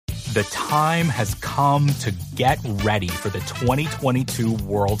The time has come to get ready for the 2022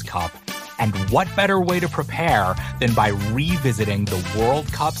 World Cup. And what better way to prepare than by revisiting the World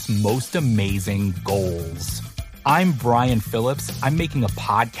Cup's most amazing goals? I'm Brian Phillips. I'm making a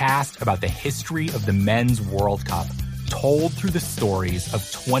podcast about the history of the Men's World Cup, told through the stories of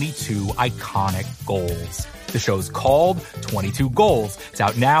 22 iconic goals. The show's called 22 Goals. It's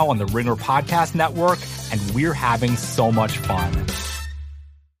out now on the Ringer Podcast Network, and we're having so much fun.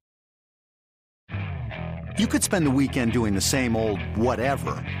 You could spend the weekend doing the same old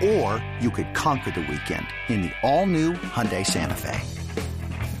whatever, or you could conquer the weekend in the all-new Hyundai Santa Fe.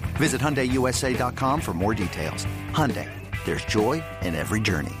 Visit HyundaiUSA.com for more details. Hyundai, there's joy in every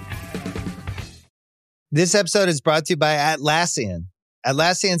journey. This episode is brought to you by Atlassian.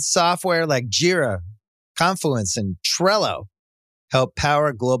 Atlassian software like Jira, Confluence, and Trello help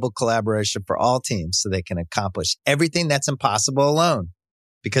power global collaboration for all teams so they can accomplish everything that's impossible alone.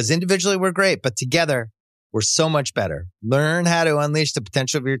 Because individually we're great, but together we're so much better. Learn how to unleash the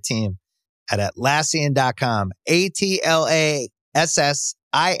potential of your team at Atlassian.com. Atlassian.com.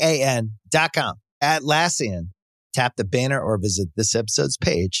 Atlassian. Tap the banner or visit this episode's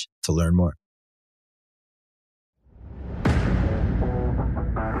page to learn more.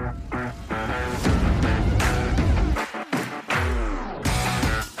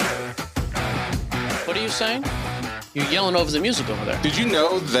 What are you saying? You're yelling over the music over there. Did you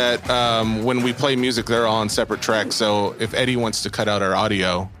know that when we play music, they're all on separate tracks? So if Eddie wants to cut out our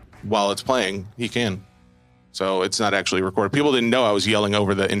audio while it's playing, he can. So it's not actually recorded. People didn't know I was yelling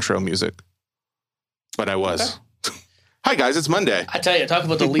over the intro music, but I was. Okay. Hi, guys. It's Monday. I tell you, talk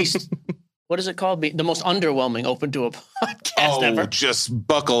about the least, what is it called? The most underwhelming open to a podcast ever. Just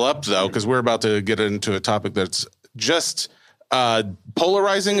buckle up, though, because we're about to get into a topic that's just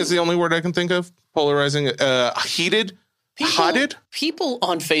polarizing is the only word I can think of. Polarizing, heated, hotted. People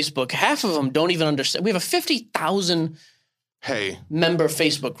on Facebook, half of them don't even understand. We have a 50,000 member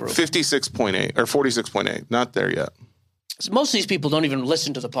Facebook group. 56.8 or 46.8. Not there yet. So most of these people don't even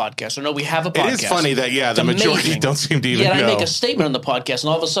listen to the podcast or know we have a podcast. It is funny that, the majority don't seem to even know. I make a statement on the podcast, and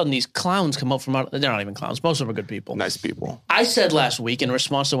all of a sudden these clowns come up from out. They're not even clowns. Most of them are good people. Nice people. I said last week in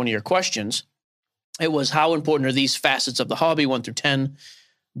response to one of your questions, it was how important are these facets of the hobby, 1 through 10.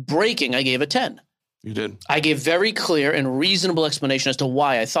 Breaking, I gave a 10. You did. I gave very clear and reasonable explanation as to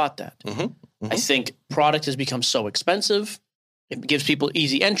why I thought that. I think product has become so expensive. It gives people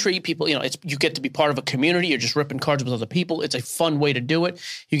easy entry. People, you get to be part of a community. You're just ripping cards with other people. It's a fun way to do it.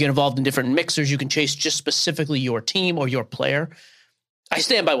 You get involved in different mixers. You can chase just specifically your team or your player. I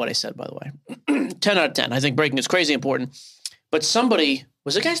stand by what I said, by the way. 10 out of 10. I think breaking is crazy important. But somebody,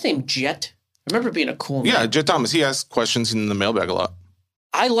 was the guy's name Jet? I remember it being a cool name. Yeah, Jet Thomas. He asked questions in the mailbag a lot.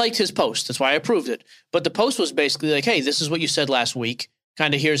 I liked his post. That's why I approved it. But the post was basically like, hey, this is what you said last week.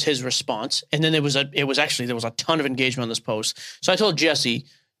 Kind of here's his response. And then there was a ton of engagement on this post. So I told Jesse,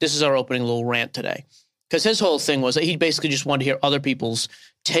 this is our opening little rant today. Because his whole thing was that he basically just wanted to hear other people's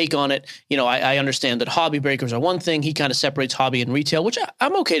take on it. I understand that hobby breakers are one thing. He kind of separates hobby and retail, which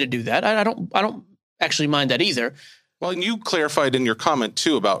I'm okay to do that. I don't actually mind that either. Well, and you clarified in your comment,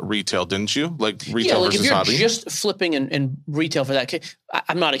 too, about retail, didn't you? Like retail versus hobby. If you're just flipping in retail for that,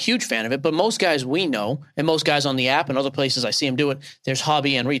 I'm not a huge fan of it, but most guys we know, and most guys on the app and other places I see them do it, there's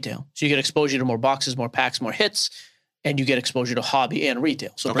hobby and retail. So you get exposure to more boxes, more packs, more hits, and you get exposure to hobby and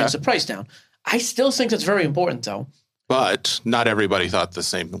retail. So it brings the price down. I still think that's very important, though. But not everybody thought the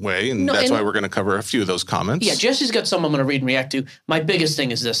same way, and that's why we're going to cover a few of those comments. Yeah, Jesse's got some I'm going to read and react to. My biggest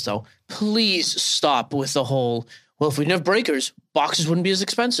thing is this, though. Please stop with the whole... Well, if we didn't have breakers, boxes wouldn't be as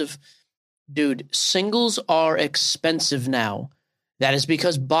expensive. Dude, singles are expensive now. That is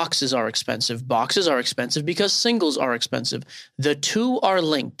because boxes are expensive. Boxes are expensive because singles are expensive. The two are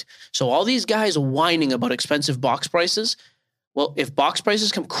linked. So all these guys whining about expensive box prices, well, if box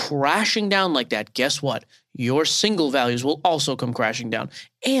prices come crashing down like that, guess what? Your single values will also come crashing down.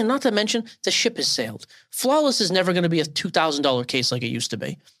 And not to mention, the ship has sailed. Flawless is never going to be a $2,000 case like it used to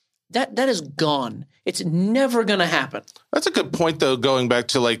be. That is gone. It's never going to happen. That's a good point, though, going back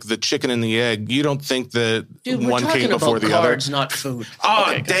to like the chicken and the egg. You don't think that one came before the other? Cards, not food. Oh,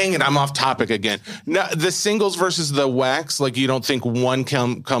 okay, dang it. I'm off topic again. No, the singles versus the wax, like you don't think one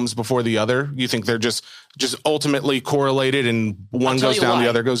comes before the other? You think they're just ultimately correlated and one goes down, the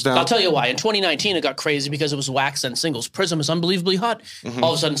other goes down? I'll tell you why. In 2019, it got crazy because it was wax and singles. Prism is unbelievably hot.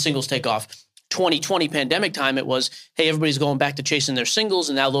 All of a sudden, singles take off. 2020 pandemic time, it was, hey, everybody's going back to chasing their singles,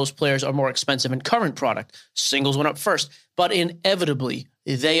 and now those players are more expensive in current product. Singles went up first, but inevitably,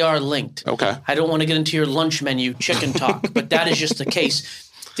 they are linked. Okay. I don't want to get into your lunch menu chicken talk, but that is just the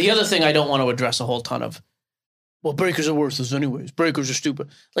case. The other thing I don't want to address a whole ton of, well, breakers are worthless anyways. Breakers are stupid.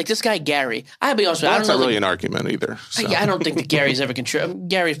 Like this guy, Gary. I'll be honest with you. That's not really an argument either. So. I don't think that Gary's ever contributed.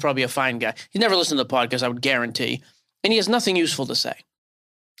 Gary's probably a fine guy. He's never listened to the podcast, I would guarantee. And he has nothing useful to say.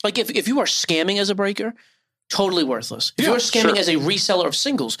 Like if you are scamming as a breaker, totally worthless. If you are scamming as a reseller of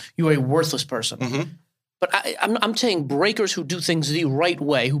singles, you are a worthless person. Mm-hmm. But I'm saying breakers who do things the right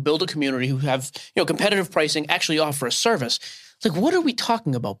way, who build a community, who have competitive pricing, actually offer a service. Like, what are we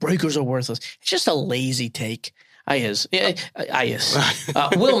talking about? Breakers are worthless. It's just a lazy take. I is.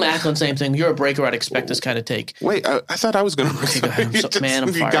 Will Macklin, same thing. You're a breaker. I'd expect this kind of take. Wait, I thought I was going to. Okay, go ahead.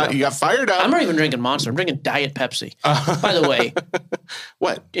 I'm fired up. You got fired up. I'm not even drinking Monster. I'm drinking Diet Pepsi. By the way.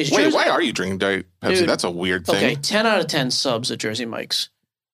 What? Why are you drinking Diet Pepsi? Dude, that's a weird thing. Okay, 10 out of 10 subs at Jersey Mike's.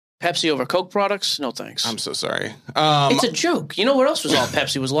 Pepsi over Coke products? No thanks. I'm so sorry. It's a joke. You know what else was all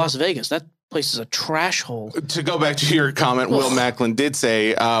Pepsi? Was Las Vegas. That place is a trash hole. To go back to your comment, Will Macklin did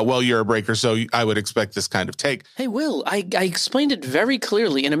say, well, you're a breaker, so I would expect this kind of take. Hey, Will, I explained it very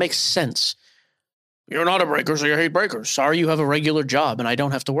clearly, and it makes sense. You're not a breaker, so you hate breakers. Sorry you have a regular job, and I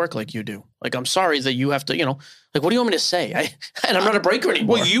don't have to work like you do. Like, I'm sorry that you have to, like, what do you want me to say? And I'm not a breaker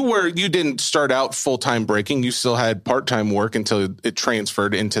anymore. Well, you didn't start out full-time breaking. You still had part-time work until it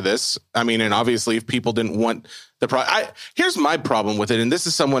transferred into this. I mean, and obviously if people didn't want the here's my problem with it. And this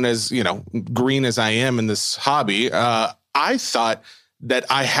is someone as, green as I am in this hobby. I thought that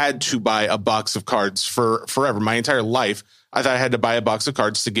I had to buy a box of cards for forever, my entire life. I thought I had to buy a box of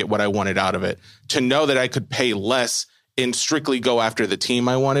cards to get what I wanted out of it. To know that I could pay less and strictly go after the team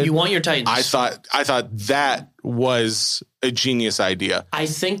I wanted. You want your Titans. I thought that was a genius idea. I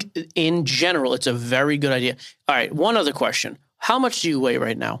think in general, it's a very good idea. All right. One other question. How much do you weigh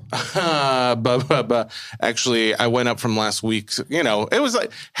right now? Actually, I went up from last week. It was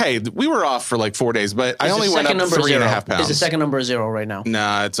like, hey, we were off for like 4 days, but I only went up 3.5 pounds. Is the second number a 0 right now?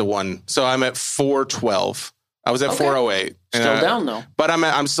 Nah, it's a 1. So I'm at 412. I was at 408. Still down though. But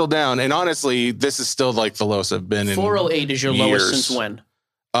I'm still down. And honestly, this is still like the lowest I've been in 408 is your years. lowest since when?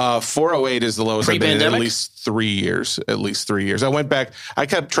 408 is the lowest I've been in at least 3 years. At least 3 years. I went back. I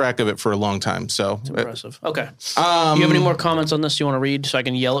kept track of it for a long time. So that's impressive. Okay. You have any more comments on this you want to read so I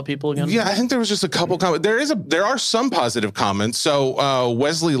can yell at people again? Yeah, I think there was just a couple comments. There are some positive comments. So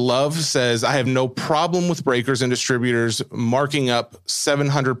Wesley Love says, I have no problem with breakers and distributors marking up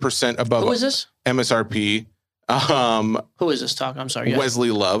 700% above. Who is this? MSRP. Who is this talk? I'm sorry.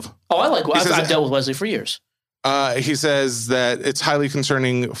 Wesley Love. Oh, I like. I've dealt with Wesley for years. He says that it's highly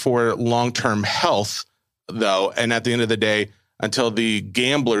concerning for long-term health, though. And at the end of the day, until the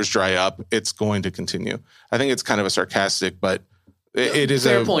gamblers dry up, it's going to continue. I think it's kind of a sarcastic, but it is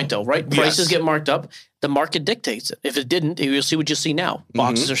fair point, though, right? Prices get marked up. The market dictates it. If it didn't, you'll see what you see now.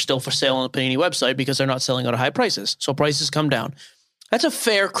 Boxes are still for sale on the Panini website because they're not selling out at high prices. So prices come down. That's a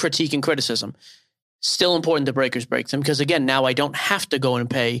fair critique and criticism. Still important that breakers break them because, again, now I don't have to go and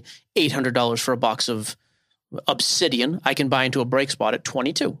pay $800 for a box of Obsidian. I can buy into a break spot at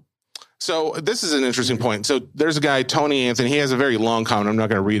 $22. So this is an interesting point. So there's a guy, Tony Anthony. He has a very long comment. I'm not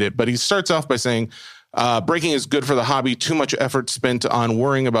going to read it, but he starts off by saying, breaking is good for the hobby. Too much effort spent on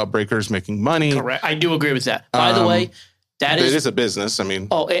worrying about breakers making money. Correct. I do agree with that. By the way, it is a business. I mean,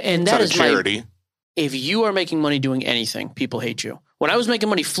 and that is a charity. If you are making money doing anything, people hate you. When I was making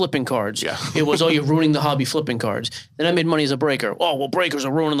money flipping cards, it was, you're ruining the hobby flipping cards. Then I made money as a breaker. Oh, well, breakers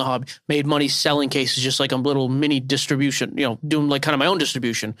are ruining the hobby. Made money selling cases just like a little mini distribution, doing like kind of my own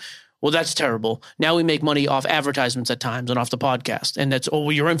distribution. Well, that's terrible. Now we make money off advertisements at times and off the podcast. And that's,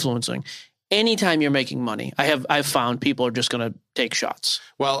 you're influencing. Anytime you're making money, I've found people are just going to take shots.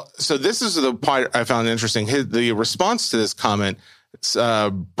 Well, so this is the part I found interesting. The response to this comment,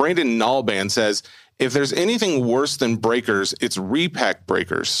 Brandon Nalban says, if there's anything worse than breakers, it's repack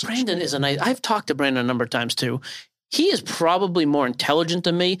breakers. Brandon is I've talked to Brandon a number of times too. He is probably more intelligent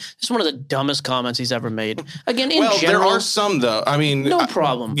than me. This is one of the dumbest comments he's ever made. Again, in general. There are some though. I mean, no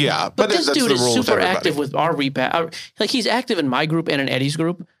problem. Yeah. But this dude is super active with our repack. Like he's active in my group and in Eddie's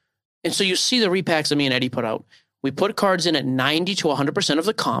group. And so you see the repacks that me and Eddie put out. We put cards in at 90 to 100% of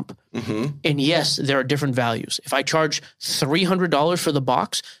the comp. Mm-hmm. And yes, there are different values. If I charge $300 for the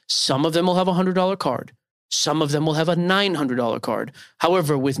box, some of them will have a $100 card. Some of them will have a $900 card.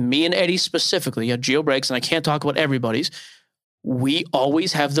 However, with me and Eddie specifically at Geo Breaks, and I can't talk about everybody's, we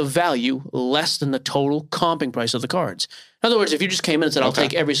always have the value less than the total comping price of the cards. In other words, if you just came in and said, I'll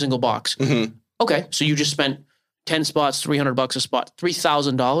take every single box. Mm-hmm. Okay, so you just spent 10 spots, $300 a spot,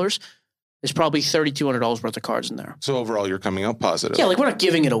 $3,000. There's probably $3,200 worth of cards in there. So overall, you're coming out positive. Yeah, like we're not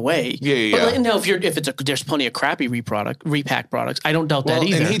giving it away. Yeah. But now, there's plenty of crappy repack products. I don't doubt that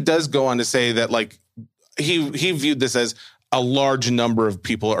either. And he does go on to say that, like, he viewed this as, a large number of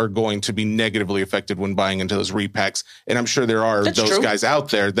people are going to be negatively affected when buying into those repacks. And I'm sure there are those guys out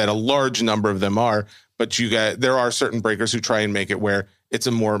there that a large number of them are, but there are certain breakers who try and make it where it's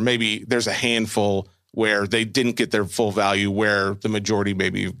maybe there's a handful where they didn't get their full value, where the majority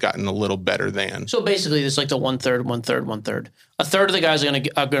maybe have gotten a little better than. So basically, it's like the 1/3, 1/3, 1/3. A third of the guys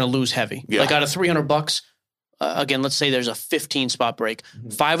are gonna lose heavy. Yeah. Like out of $300, again, let's say there's a 15 spot break.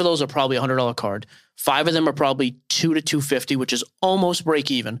 5 of those are probably $100 card. 5 of them are probably $2 to $250, which is almost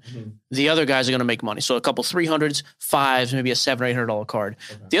break even. The other guys are going to make money. So a couple 300s, 5s, maybe a $700 or $800 card.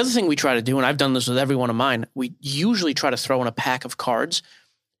 Okay. The other thing we try to do, and I've done this with every one of mine, we usually try to throw in a pack of cards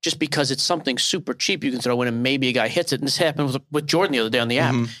just because it's something super cheap you can throw in and maybe a guy hits it. And this happened with Jordan the other day on the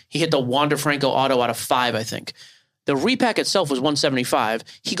app. He hit the Wander Franco auto out of 5, I think. The repack itself was $175.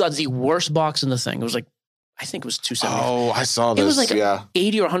 He got the worst box in the thing. It was like, I think it was $275. Oh, I saw this. It was like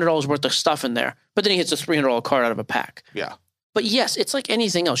 $80 or $100 worth of stuff in there. But then he hits a $300 card out of a pack. Yeah. But yes, it's like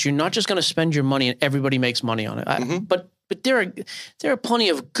anything else. You're not just going to spend your money and everybody makes money on it. But there are plenty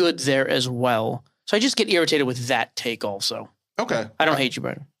of good there as well. So I just get irritated with that take also. Okay. I don't hate you,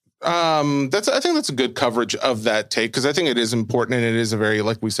 Brandon. I think that's a good coverage of that take, because I think it is important and it is a very,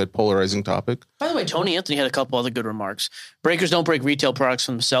 like we said, polarizing topic. By the way, Tony Anthony had a couple other good remarks. Breakers don't break retail products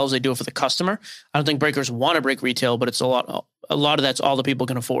for themselves; they do it for the customer. I don't think breakers want to break retail, but it's a lot of that's all the people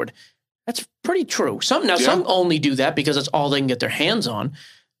can afford. That's pretty true. Some only do that because that's all they can get their hands on.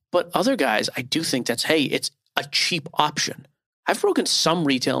 But other guys, I do think it's a cheap option. I've broken some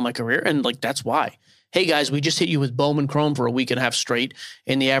retail in my career, and that's why. Hey guys, we just hit you with Bowman Chrome for a week and a half straight,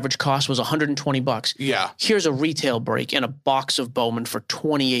 and the average cost was $120. Yeah. Here's a retail break and a box of Bowman for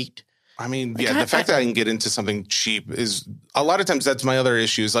 $28. I mean, the fact that I can get into something cheap is a lot of times that's my other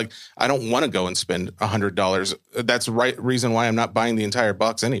issue is I don't want to go and spend $100. That's the reason why I'm not buying the entire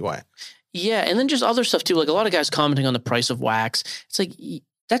box anyway. Yeah, and then just other stuff too. Like a lot of guys commenting on the price of wax. It's like,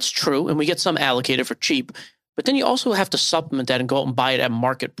 that's true, and we get some allocated for cheap. But then you also have to supplement that and go out and buy it at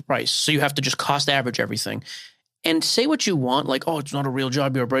market price. So you have to just cost average everything. And say what you want, like, oh, it's not a real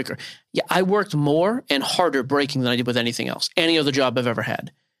job, you're a breaker. Yeah, I worked more and harder breaking than I did with anything else, any other job I've ever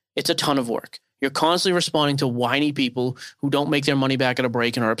had. It's a ton of work. You're constantly responding to whiny people who don't make their money back at a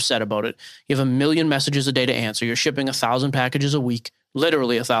break and are upset about it. You have 1 million messages a day to answer. You're shipping 1,000 packages a week,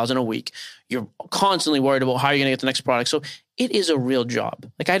 literally 1,000 a week. You're constantly worried about how you're going to get the next product. So it is a real job.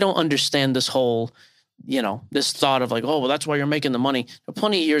 I don't understand this whole... this thought of oh, well, that's why you're making the money. For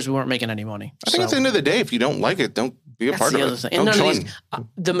plenty of years, we weren't making any money. I think at the end of the day, if you don't like it, don't be a part of it. Thing. Don't join.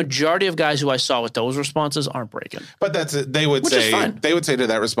 The majority of guys who I saw with those responses aren't breaking. But that's it. They would say to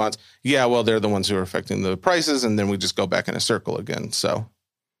that response, yeah, well, they're the ones who are affecting the prices, and then we just go back in a circle again. So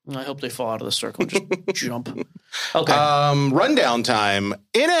I hope they fall out of the circle. Just jump. Okay. Rundown time.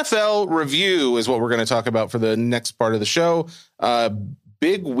 NFL review is what we're going to talk about for the next part of the show.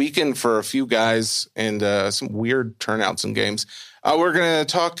 Big weekend for a few guys and some weird turnouts in games. We're going to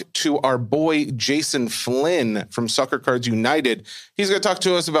talk to our boy Jason Flynn from Soccer Cards United. He's going to talk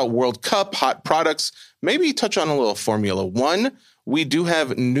to us about World Cup, hot products, maybe touch on a little Formula One. We do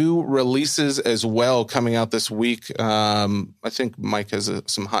have new releases as well coming out this week. I think Mike has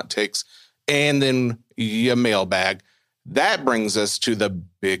some hot takes. And then your mailbag. That brings us to the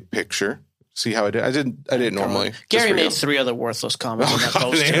big picture. See how I did? I didn't normally. Gary made 3 other worthless comments on that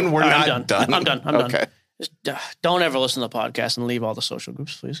post. And we're not done. I'm done. Okay. Just, don't ever listen to the podcast and leave all the social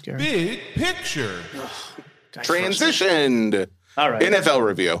groups, please, Gary. Big picture. Transitioned. All right. NFL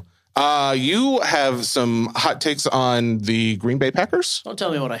review. You have some hot takes on the Green Bay Packers. Don't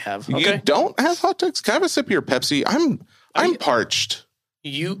tell me what I have. Okay? You don't have hot takes? Can I have a sip of your Pepsi? I'm parched.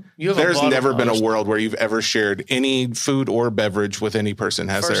 You have There's never been a world where you've ever shared any food or beverage with any person,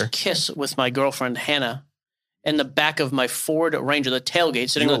 has there? First kiss with my girlfriend, Hannah, in the back of my Ford Ranger, the tailgate,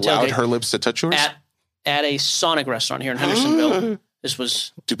 sitting you on the tailgate. allowed her lips to touch yours? At a Sonic restaurant here in Hendersonville. This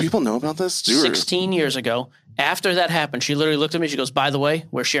was... Do people know about this? 16 years ago. After that happened, she literally looked at me. She goes, by the way,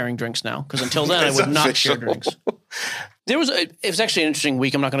 we're sharing drinks now. Because until then, I would not share drinks. It was actually an interesting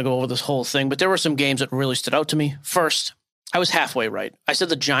week. I'm not going to go over this whole thing, but there were some games that really stood out to me. First, I was halfway right. I said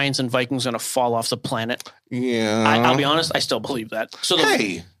the Giants and Vikings are going to fall off the planet. Yeah. I'll be honest, I still believe that. So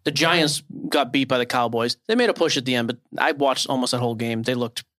the Giants got beat by the Cowboys. They made a push at the end, but I watched almost that whole game. They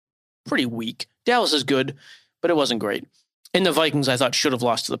looked pretty weak. Dallas is good, but it wasn't great. And the Vikings, I thought, should have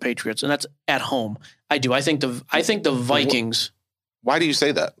lost to the Patriots, and that's at home. I do. I think the Vikings. Why do you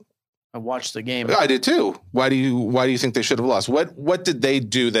say that? I watched the game. I did too. Why do you think they should have lost? What did they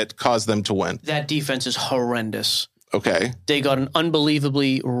do that caused them to win? That defense is horrendous. Okay. They got an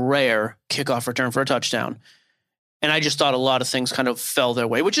unbelievably rare kickoff return for a touchdown. And I just thought a lot of things kind of fell their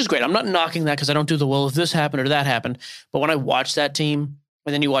way, which is great. I'm not knocking that because I don't do the, well, if this happened or that happened. But when I watched that team,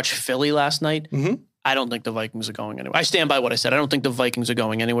 and then you watch Philly last night, I don't think the Vikings are going anywhere. I stand by what I said. I don't think the Vikings are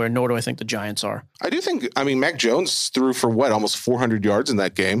going anywhere, nor do I think the Giants are. I do think, Mac Jones threw for almost 400 yards in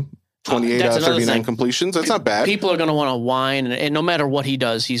that game. 28 out of 39 completions. That's not bad. People are going to want to whine, and no matter what he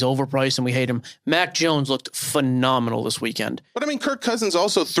does, he's overpriced and we hate him. Mac Jones looked phenomenal this weekend. But Kirk Cousins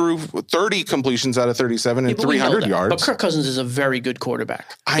also threw 30 completions out of 37 and 300 yards. But Kirk Cousins is a very good quarterback.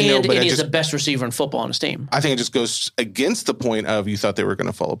 I know, but he's the best receiver in football on his team. I think it just goes against the point of you thought they were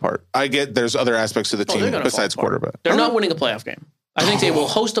going to fall apart. I get there's other aspects of the team besides quarterback. They're not winning a playoff game. I think they will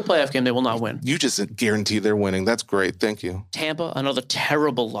host a playoff game. They will not win. You just guarantee they're winning. That's great. Thank you. Tampa, another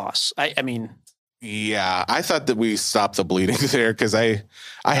terrible loss. I mean... Yeah, I thought that we stopped the bleeding there because I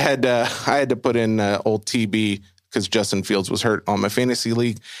had to put in old TB because Justin Fields was hurt on my fantasy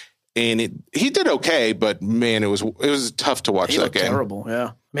league, and he did okay, but man, it was tough to watch that game. Terrible, yeah.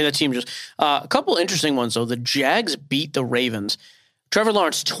 I mean, that team just a couple interesting ones though. The Jags beat the Ravens. Trevor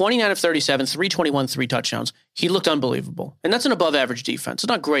Lawrence, 29 of 37, 321, 3 touchdowns. He looked unbelievable, and that's an above-average defense. It's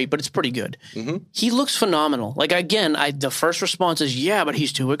not great, but it's pretty good. He looks phenomenal. Like again, the first response is, yeah, but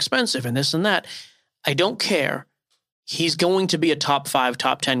he's too expensive, and this and that. I don't care. He's going to be a top 5,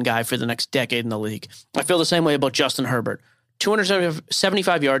 top 10 guy for the next decade in the league. I feel the same way about Justin Herbert.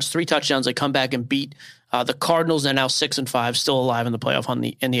 275 yards, 3 touchdowns. They come back and beat the Cardinals. They're now 6-5, still alive in the playoff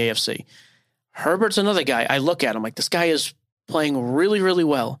in the AFC. Herbert's another guy. I look at him like this guy is playing really, really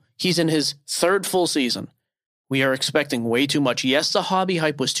well. He's in his 3rd full season. We are expecting way too much. Yes, the hobby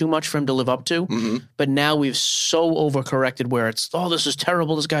hype was too much for him to live up to, but now we've so overcorrected where it's, oh, this is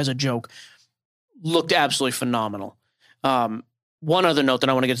terrible. This guy's a joke. Looked absolutely phenomenal. One other note, then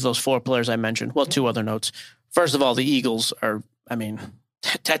I want to get to those 4 players I mentioned. Well, 2 other notes. First of all, the Eagles are,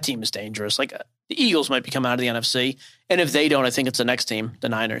 that team is dangerous. Like, the Eagles might be coming out of the NFC, and if they don't, I think it's the next team, the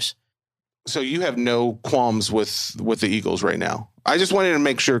Niners. So you have no qualms with the Eagles right now. I just wanted to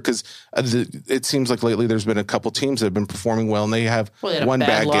make sure because it seems like lately there's been a couple teams that have been performing well, and they have one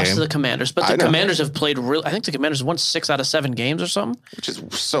bad loss game to the Commanders. But the Commanders have played I think the Commanders have won 6 out of 7 games or something. Which is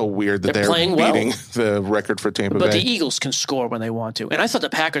so weird that they're playing beating the record for Tampa Bay. But the Eagles can score when they want to. And I thought the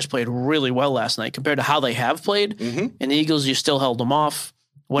Packers played really well last night compared to how they have played. And the Eagles, you still held them off.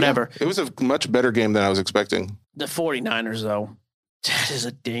 Whatever. Yeah, it was a much better game than I was expecting. The 49ers, though, that is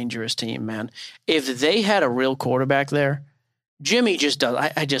a dangerous team, man. If they had a real quarterback there, Jimmy just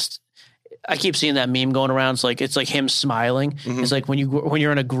does. I keep seeing that meme going around. It's like him smiling. It's like when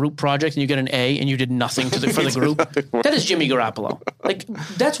you're in a group project and you get an A and you did nothing for the group. That is Jimmy Garoppolo. Like,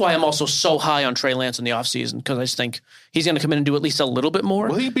 that's why I'm also so high on Trey Lance in the offseason, because I just think he's going to come in and do at least a little bit more.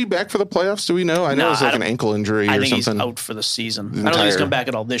 Will he be back for the playoffs? Do we know? I know it's like an ankle injury or something. I think he's out for the season. I don't think he's come back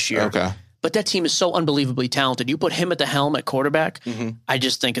at all this year. Okay. But that team is so unbelievably talented. You put him at the helm at quarterback, I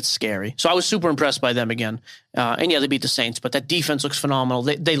just think it's scary. So I was super impressed by them again. And yeah, they beat the Saints, but that defense looks phenomenal.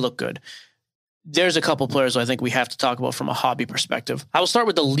 They look good. There's a couple players I think we have to talk about from a hobby perspective. I will start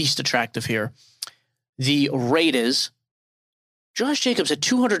with the least attractive here. The Raiders. Josh Jacobs had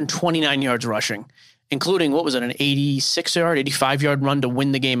 229 yards rushing, including, what was it, an 86-yard, 85-yard run to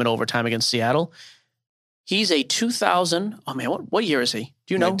win the game in overtime against Seattle. He's a 2000. Oh man, what year is he?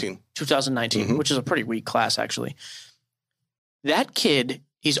 Do you know? 2019, which is a pretty weak class actually. That kid,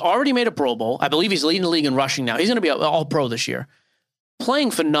 he's already made a Pro Bowl. I believe he's leading the league in rushing now. He's going to be all pro this year.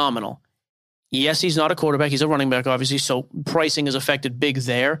 Playing phenomenal. Yes, he's not a quarterback. He's a running back, obviously. So pricing is affected big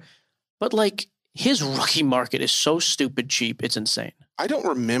there. But like, his rookie market is so stupid cheap. It's insane. I don't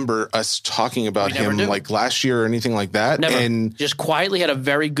remember us talking about him like last year or anything like that. Never. And just quietly had a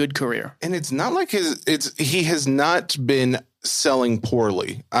very good career. And it's not like he has not been selling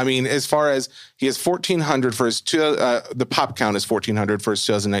poorly. I mean, as far as he has 1,400 for his the pop count is 1,400 for his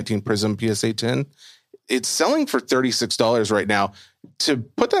 2019 Prism PSA 10. It's selling for $36 right now. To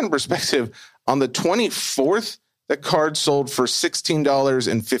put that in perspective, on the 24th, the card sold for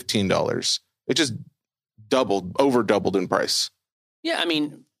 $16 and $15. It just over doubled in price. Yeah, I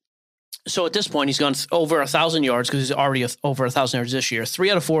mean, so at this point, he's gone over 1,000 yards because he's already over 1,000 yards this year.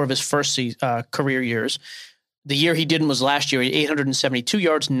 3 out of 4 of his first career years. The year he didn't was last year. He had 872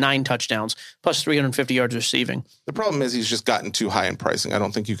 yards, 9 touchdowns, plus 350 yards receiving. The problem is he's just gotten too high in pricing. I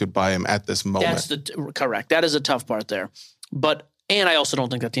don't think you could buy him at this moment. That's correct. That is a tough part there. And I also don't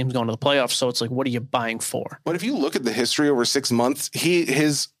think that team's going to the playoffs. So it's like, what are you buying for? But if you look at the history over 6 months,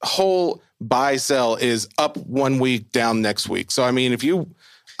 his whole buy sell is up 1 week, down next week. So I mean, if you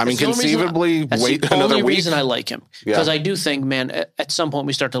I mean, That's the only reason conceivably, That's wait the another only week. reason I like him. Yeah. Because I do think, man, at some point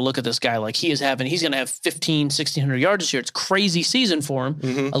we start to look at this guy like he's going to have 1,600 yards this year. It's a crazy season for him.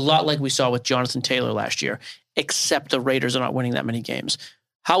 Mm-hmm. A lot like we saw with Jonathan Taylor last year, except the Raiders are not winning that many games.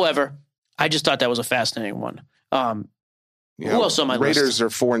 However, I just thought that was a fascinating one. Who else on my Raiders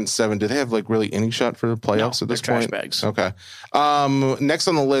list? are 4-7. Do they have like really any shot for the playoffs at this they're point? trash bags. Okay. Next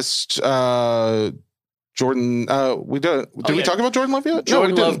on the list, Jordan. Did we talk about Jordan Love yet?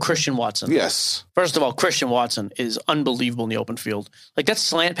 Jordan no, we Love, didn't. Christian Watson. Yes. First of all, Christian Watson is unbelievable in the open field. Like that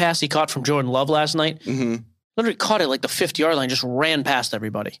slant pass he caught from Jordan Love last night, Mm-hmm. literally caught it like the 50-yard line, just ran past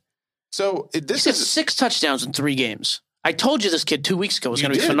everybody. So He's got 6 touchdowns in 3 games. I told you this kid 2 weeks ago was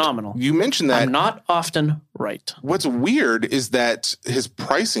going to be phenomenal. You mentioned that. I'm not often right. What's weird is that his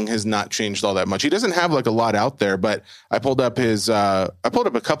pricing has not changed all that much. He doesn't have like a lot out there, but I pulled up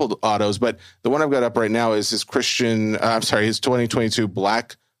a couple of autos, but the one I've got up right now is his his 2022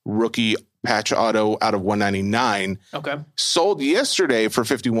 black rookie patch auto out of 199. Okay. Sold yesterday for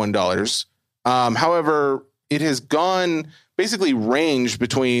 $51. However, it has gone basically ranged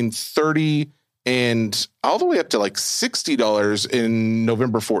between $30 and all the way up to like $60 in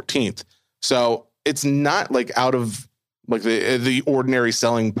November 14th. So it's not like out of like the ordinary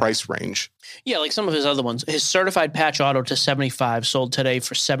selling price range. Yeah, like some of his other ones. His certified patch auto to 75 sold today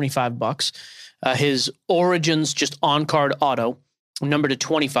for $75. His Origins just on-card auto, number to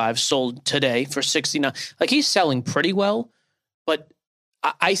 25, sold today for $69. Like he's selling pretty well, but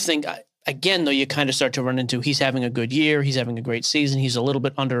I think, again, though, you kind of start to run into he's having a good year. He's having a great season. He's a little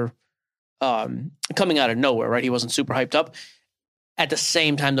bit under coming out of nowhere, right? He wasn't super hyped up. At the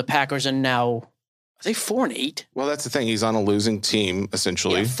same time, the Packers are now, are they 4-8? Well, that's the thing. He's on a losing team,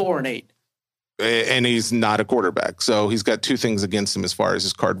 essentially. Yeah, 4-8. And he's not a quarterback. So he's got 2 things against him as far as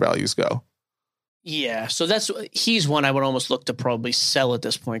his card values go. Yeah, so he's one I would almost look to probably sell at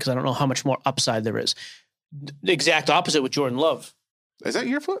this point because I don't know how much more upside there is. The exact opposite with Jordan Love. Is that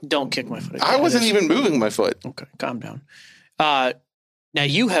your foot? Don't kick my foot. I wasn't even moving my foot. Okay, calm down. Now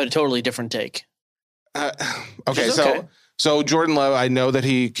you had a totally different take. Okay, okay. So Jordan Love, I know that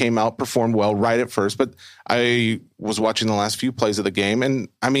he came out, performed well right at first, but I was watching the last few plays of the game, and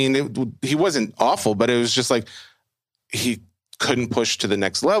I mean, he wasn't awful, but it was just like he couldn't push to the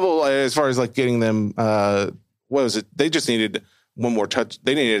next level as far as like getting them. What was it? They just needed one more touch.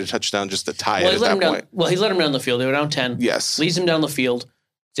 They needed a touchdown just to tie it at that point. He let him down the field. They were down 10. Yes. Leads him down the field.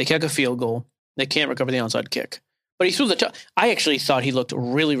 They kick a field goal. They can't recover the onside kick. But he threw the I actually thought he looked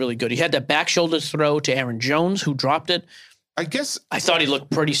really, really good. He had that back shoulder throw to Aaron Jones, who dropped it. I thought he looked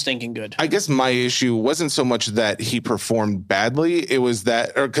pretty stinking good. I guess my issue wasn't so much that he performed badly. It was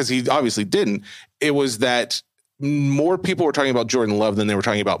that, or because he obviously didn't, it was that more people were talking about Jordan Love than they were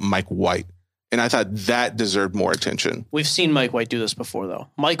talking about Mike White. And I thought that deserved more attention. We've seen Mike White do this before, though.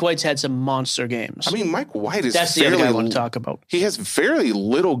 Mike White's had some monster games. I mean, Mike White is That's the other guy I want to talk about. He has fairly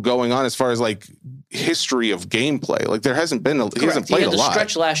little going on as far as like history of gameplay. Like there hasn't been, he hasn't played a lot. He had the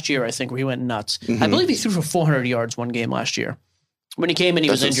stretch last year, I think, where he went nuts. Mm-hmm. I believe he threw for 400 yards one game last year. When he came in, he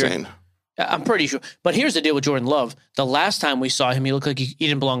was injured. Insane. I'm pretty sure. But here's the deal with Jordan Love. The last time we saw him, he looked like he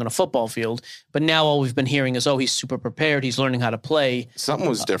didn't belong on a football field. But now all we've been hearing is, he's super prepared. He's learning how to play. Something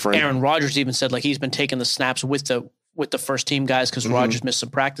was different. Aaron Rodgers even said like he's been taking the snaps with the first team guys because Rodgers missed some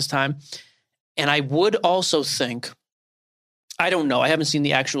practice time. And I would also think, I don't know, I haven't seen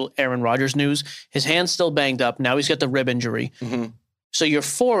the actual Aaron Rodgers news. His hand's still banged up. Now he's got the rib injury. Mm-hmm. So you're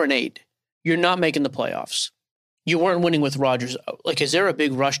 4-8. You're not making the playoffs. You weren't winning with Rodgers. Like, is there a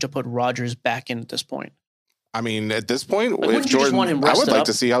big rush to put Rodgers back in at this point? I mean, at this point, like, if Jordan, I would like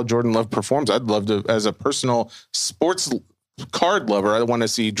to see how Jordan Love performs. I'd love to, as a personal sports card lover, I want to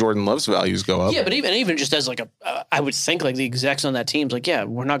see Jordan Love's values go up. Yeah, but even just as like I would think like the execs on that team's like, yeah,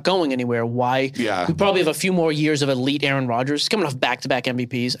 we're not going anywhere. Why? Yeah. We probably have a few more years of elite Aaron Rodgers. He's coming off back-to-back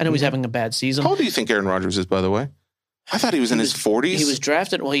MVPs. I know he's having a bad season. How old do you think Aaron Rodgers is, by the way? I thought he was in his 40s. He was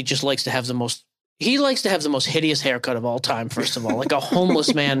drafted. Well, he just likes to have the most hideous haircut of all time, first of all, like a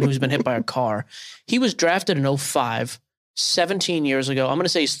homeless man who's been hit by a car. He was drafted in 2005, 17 years ago. I'm going to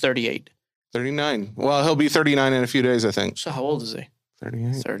say he's 38. 39. Well, he'll be 39 in a few days, I think. So how old is he?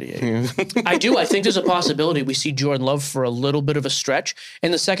 38. 38. Yeah. I think there's a possibility we see Jordan Love for a little bit of a stretch.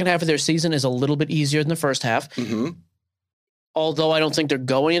 And the second half of their season is a little bit easier than the first half. Mm-hmm. Although I don't think they're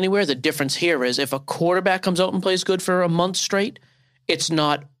going anywhere. The difference here is if a quarterback comes out and plays good for a month straight, it's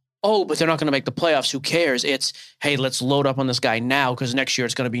not, but they're not going to make the playoffs. Who cares? It's, hey, let's load up on this guy now because next year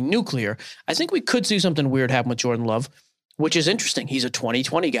it's going to be nuclear. I think we could see something weird happen with Jordan Love, which is interesting. He's a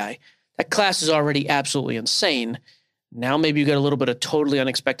 2020 guy. That class is already absolutely insane. Now maybe you get a little bit of totally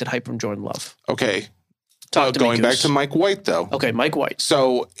unexpected hype from Jordan Love. Okay. Talk to me, going back Goose. to Mike White, though. Okay, Mike White.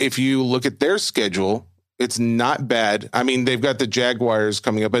 So if you look at their schedule, it's not bad. I mean, they've got the Jaguars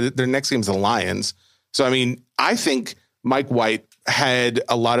coming up, but their next game's the Lions. So, I mean, I think Mike White had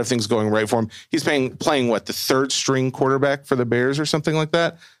a lot of things going right for him. He's playing what, the third string quarterback for the Bears or something like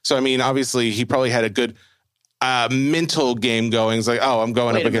that. So, I mean, obviously he probably had a good mental game going. It's like, oh, I'm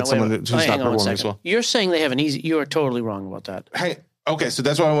going up against someone who's not performing as well. You're saying they have an easy. You are totally wrong about that. Hey, okay, so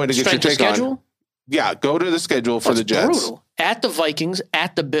that's why I wanted to get Strength your of take schedule? on. Yeah, go to the schedule for the Jets. Brutal. At the Vikings,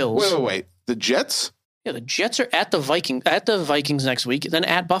 at the Bills. Wait. The Jets? Yeah, the Jets are at the Vikings next week, then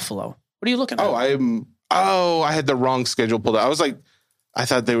at Buffalo. What are you looking at? I had the wrong schedule pulled out. I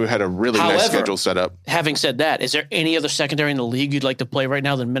thought they had a really nice schedule set up. Having said that, is there any other secondary in the league you'd like to play right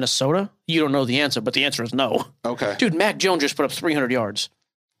now than Minnesota? You don't know the answer, but the answer is no. Okay. Dude, Mac Jones just put up 300 yards.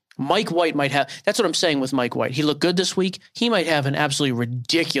 Mike White might have – that's what I'm saying with Mike White. He looked good this week. He might have an absolutely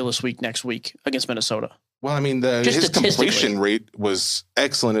ridiculous week next week against Minnesota. Well, I mean, his completion rate was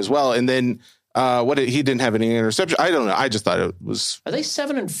excellent as well. And then he didn't have any interception. I don't know. I just thought it was – Are they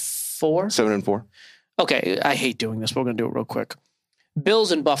 7-4? 7-4. Okay, I hate doing this. We're going to do it real quick.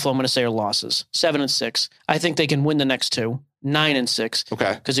 Bills and Buffalo, I'm going to say, are losses. 7-6. I think they can win the next two. 9-6.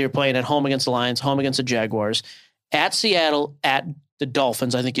 Okay. Because they're playing at home against the Lions, home against the Jaguars. At Seattle, at the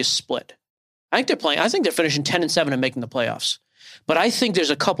Dolphins, I think you split. I think they're finishing 10-7 and making the playoffs. But I think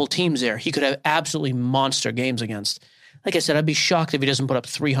there's a couple teams there he could have absolutely monster games against. Like I said, I'd be shocked if he doesn't put up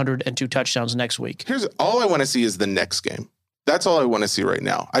 302 touchdowns next week. Here's all I want to see is the next game. That's all I want to see right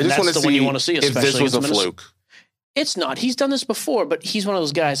now. I just want to see if this was a fluke. It's not. He's done this before, but he's one of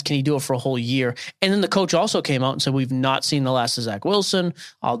those guys. Can he do it for a whole year? And then the coach also came out and said, we've not seen the last of Zach Wilson.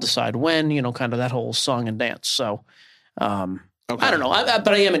 I'll decide when, kind of that whole song and dance. So, okay. I don't know. But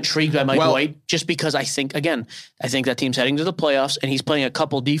I am intrigued by Mike White just because I think that team's heading to the playoffs and he's playing a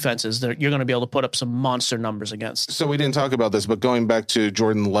couple defenses that you're going to be able to put up some monster numbers against. So we didn't talk about this, but going back to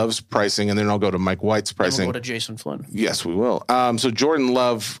Jordan Love's pricing, and then I'll go to Mike White's pricing. We'll go to Jason Flynn. Yes, we will. So Jordan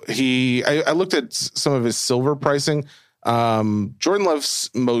Love, I looked at some of his silver pricing. Jordan Love's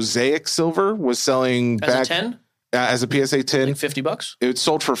Mosaic Silver was selling back a 10? As a PSA 10. Like $50? It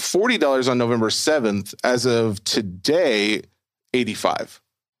sold for $40 on November 7th. As of today, $85.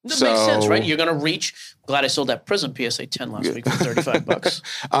 That makes sense, right? You're going to reach. Glad I sold that Prism PSA 10 last week for $35.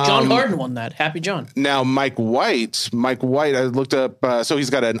 John Harden won that. Happy John. Now, Mike White, I looked up. So he's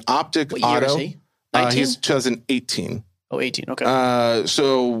got an Optic what Auto. Year is he? 19? He's 2018. Oh, 18. Okay.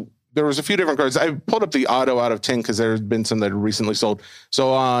 So there was a few different cards. I pulled up the Auto out of 10 because there have been some that recently sold.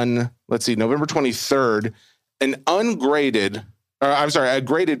 So on, November 23rd, a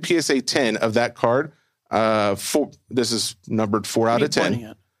graded PSA 10 of that card. This is numbered 4 out of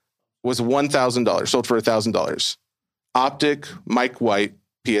 10. Was $1,000, sold for $1,000. Optic Mike White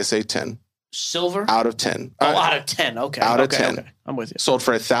PSA 10. Silver? Out of 10. Out of 10. Okay. Out of 10. Okay. I'm with you. Sold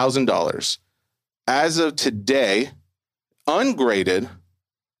for $1,000. As of today, ungraded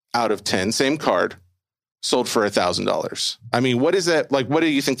out of 10, same card, sold for $1,000. I mean, what is that? Like, what do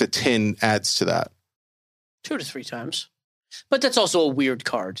you think the 10 adds to that? 2 to 3 times. But that's also a weird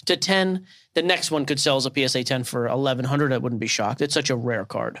card. To 10, the next one could sell as a PSA 10 for $1,100. I wouldn't be shocked. It's such a rare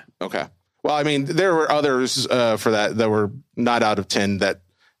card. Okay. Well, I mean, there were others for that were not out of 10 that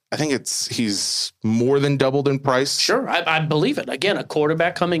I think he's more than doubled in price. Sure. I believe it. Again, a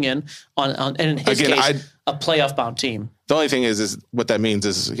quarterback coming in and in his case, a playoff bound team. The only thing is what that means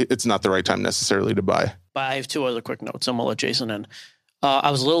is it's not the right time necessarily to buy. But I have 2 other quick notes. I'm going to let Jason in.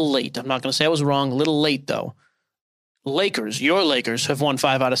 I was a little late. I'm not going to say I was wrong. A little late, though. Your Lakers have won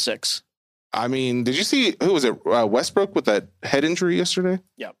 5 out of 6. I mean, did you see, who was it? Westbrook with that head injury yesterday?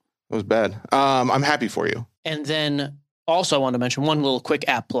 Yep. It was bad. I'm happy for you. And then also I wanted to mention one little quick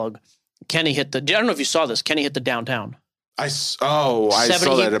app plug. Kenny I don't know if you saw this. Kenny hit the downtown. I saw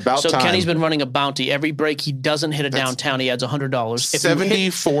that about time. So Kenny's been running a bounty. Every break he doesn't hit a downtown, he adds $100.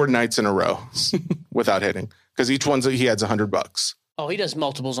 74 nights in a row without hitting. Because each one he adds $100. Oh, he does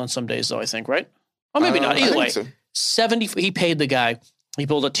multiples on some days though, I think, right? Or maybe not. Either way. So. 70. He paid the guy. He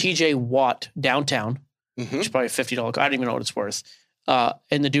pulled a TJ Watt downtown, which is probably a $50 card. I don't even know what it's worth.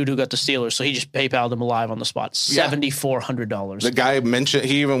 And the dude who got the Steelers, so he just PayPal'd him alive on the spot. $7,400. The guy mentioned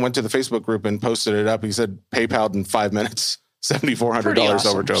he even went to the Facebook group and posted it up. He said PayPal'd in 5 minutes, $7,400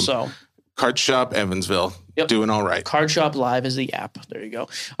 over to him. So, Card Shop Evansville, doing all right. Card Shop Live is the app. There you go. All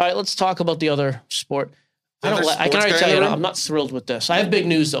right, let's talk about the other sport. I can already tell you, I'm not thrilled with this. I have big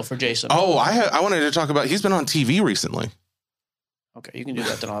news, though, for Jason. Oh, I wanted to talk about, he's been on TV recently. Okay, you can do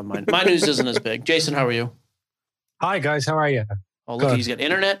that, then I'll have mine. My news isn't as big. Jason, how are you? Hi, guys. How are you? Oh, look, he's got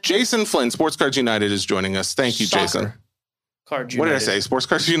internet. Jason Flynn, Sports Cards United, is joining us. Thank you, Jason. Cards United. What did I say? Sports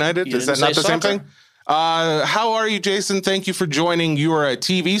Cards United? Is that not the same thing? How are you, Jason? Thank you for joining. You are a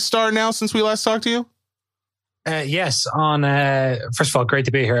TV star now since we last talked to you? Yes. First of all, great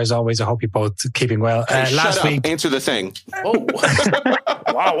to be here as always. I hope you're both keeping well. Hey, last week, answer the thing. Oh,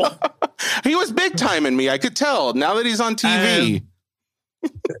 wow. He was big timing me. I could tell now that he's on TV.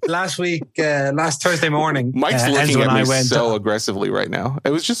 Last Thursday morning, Mike's looking Enzo at and me I went so aggressively right now.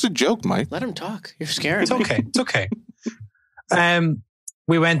 It was just a joke, Mike. Let him talk. You're scaring It's me. okay. It's okay.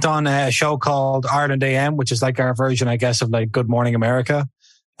 We went on a show called Ireland AM, which is like our version, I guess, of like Good Morning America.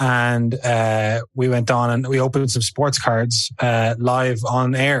 And we went on and we opened some sports cards live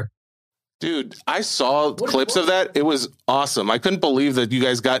on air. Dude, I saw clips of that. It was awesome. I couldn't believe that you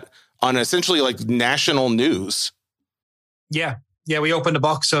guys got on essentially like national news. Yeah. We opened a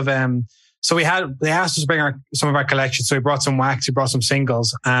box of so they asked us to bring some of our collections. So we brought some wax, we brought some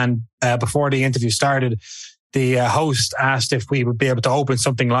singles, and before the interview started, the host asked if we would be able to open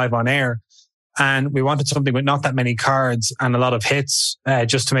something live on air. And we wanted something with not that many cards and a lot of hits,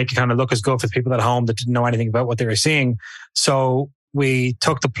 just to make it kind of look as good for people at home that didn't know anything about what they were seeing. So we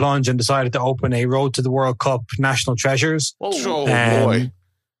took the plunge and decided to open a Road to the World Cup National Treasures. Oh, boy.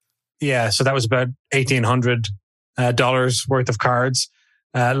 Yeah, so that was about $1,800 worth of cards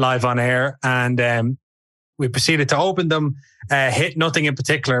live on air. And we proceeded to open them, hit nothing in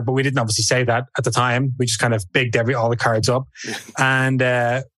particular, but we didn't obviously say that at the time. We just kind of bigged all the cards up. And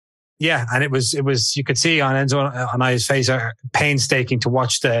and it was you could see on Enzo and I's face painstaking to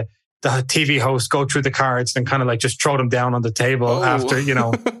watch the TV host go through the cards and kind of like just throw them down on the table after, and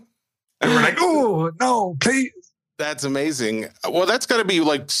we're like, oh, no, please. That's amazing. Well, that's got to be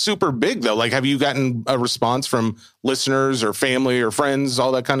like super big though. Like, have you gotten a response from listeners or family or friends,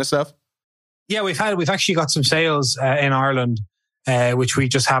 all that kind of stuff? Yeah, we've actually got some sales in Ireland, which we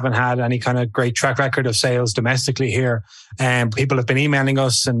just haven't had any kind of great track record of sales domestically here. And people have been emailing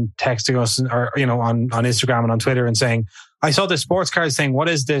us and texting us, or on Instagram and on Twitter, and saying, "I saw the sports cards thing. What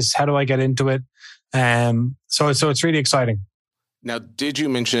is this? How do I get into it?" So it's really exciting. Now, did you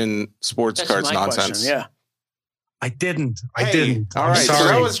mention sports cards nonsense? Question, yeah. I didn't. All right. So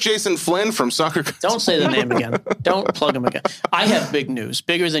that was Jason Flynn from Soccer. Don't say the name again. Don't plug him again. I have big news,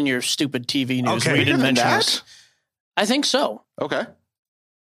 bigger than your stupid TV news. Okay. We didn't mention that? this. I think so. Okay.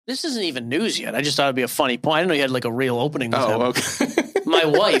 This isn't even news yet. I just thought it'd be a funny point. I didn't know you had like a real opening with him. Okay. My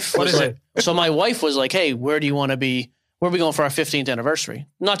wife What was is like, so my wife was like, "Hey, where do you want to be? Where are we going for our 15th anniversary?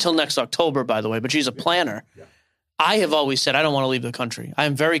 Not till next October, by the way, but she's a planner." Yeah. I have always said, I don't want to leave the country. I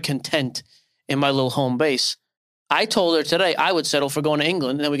am very content in my little home base. I told her today I would settle for going to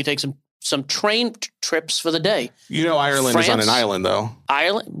England, and then we could take some train trips for the day. Ireland is on an island, though.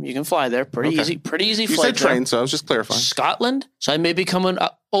 Ireland, you can fly there. Pretty easy You flight said train, there. so I was just clarifying. Scotland, so I may be coming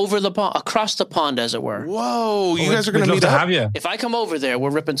over the pond, across the pond, as it were. Whoa, you guys are going We'd to love meet to up? have you. If I come over there,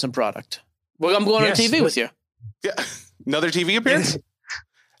 we're ripping some product. I'm going on TV with you. Yeah. Another TV appearance?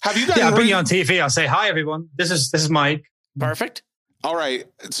 Have you gotten I'll bring you on TV. I'll say, "Hi, everyone. This is Mike." Perfect. All right.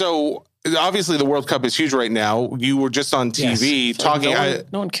 So obviously the World Cup is huge right now. You were just on TV talking.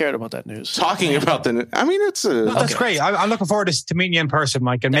 No one cared about that news. Talking about it's a. No, that's great. I'm looking forward to meeting you in person,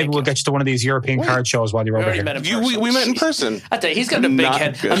 Mike, and maybe we'll get you to one of these European card shows while you're over here. Met in person. We met in person. I tell you, he's got a big Not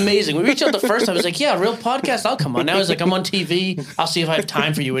head. good. Amazing. We reached out the first time. I was like, "Yeah, real podcast. I'll come on." Now he's like, "I'm on TV. I'll see if I have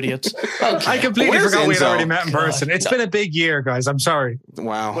time for you idiots." Okay. I completely Where's forgot we had Enzo? already met in person. It's been a big year, guys. I'm sorry.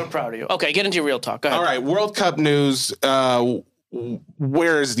 Wow. We're proud of you. Okay, get into your real talk. Go ahead. All right. World Cup news.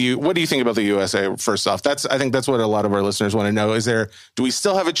 What do you think about the USA? First off, I think that's what a lot of our listeners want to know. Do we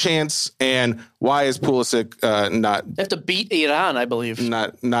still have a chance? And why is Pulisic not? They have to beat Iran, I believe.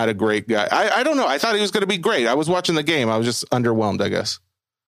 Not a great guy. I don't know. I thought he was going to be great. I was watching the game. I was just underwhelmed, I guess.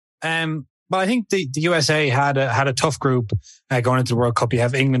 But I think the USA had a tough group going into the World Cup. You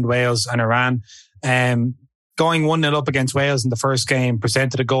have England, Wales, and Iran. Going 1-0 up against Wales in the first game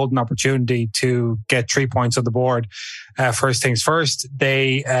presented a golden opportunity to get 3 points on the board. First things first,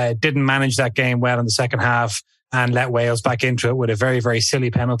 they didn't manage that game well in the second half and let Wales back into it with a very, very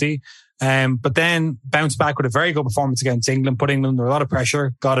silly penalty. But then bounced back with a very good performance against England, put England under a lot of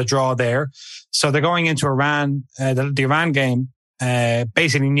pressure, got a draw there. So they're going into Iran, the Iran game,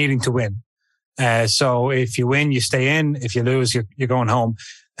 basically needing to win. So if you win, you stay in. If you lose, you're going home.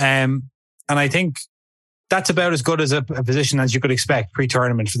 And I think that's about as good as a position as you could expect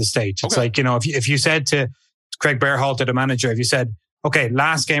pre-tournament for the stage. It's like, if you said to Craig Berhalter, the manager, if you said, "Okay,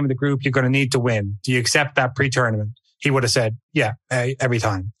 last game of the group, you're going to need to win. Do you accept that pre-tournament?" He would have said, "Yeah, every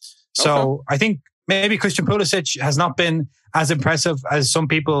time." So I think maybe Christian Pulisic has not been as impressive as some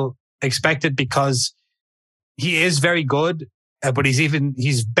people expected because he is very good but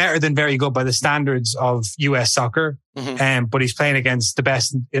he's better than very good by the standards of US soccer. But he's playing against the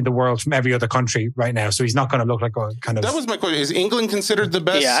best in the world from every other country right now. So he's not going to look like a kind of... That was my question. Is England considered the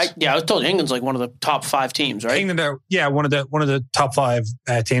best? I was told England's like one of the top 5 teams, right? England are, one of the top 5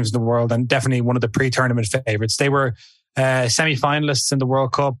 teams in the world, and definitely one of the pre-tournament favorites. They were semi-finalists in the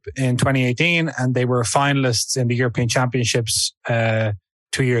World Cup in 2018, and they were finalists in the European Championships 2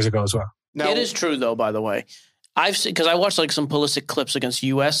 years ago as well. Now, it is true, though, by the way. I've seen, because I watched like some Pulisic clips against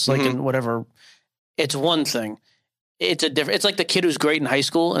US, like in whatever. It's one thing. It's a different. It's like the kid who's great in high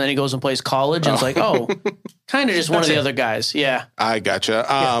school and then he goes and plays college, and it's like, kind of just one of the other guys. Yeah, I gotcha.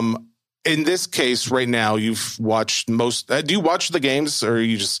 In this case, right now, you've watched most. Do you watch the games or are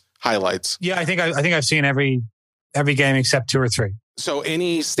you just highlights? Yeah, I think I've seen every game except 2 or 3. So,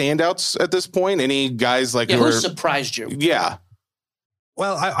 any standouts at this point? Any guys like who surprised you? Yeah.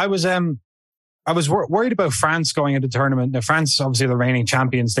 Well, I was worried about France going into the tournament. Now, France, obviously the reigning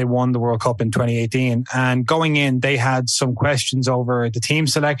champions, they won the World Cup in 2018. And going in, they had some questions over the team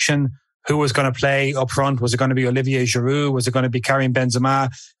selection. Who was going to play up front? Was it going to be Olivier Giroud? Was it going to be Karim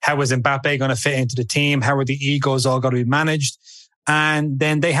Benzema? How was Mbappe going to fit into the team? How were the egos all going to be managed? And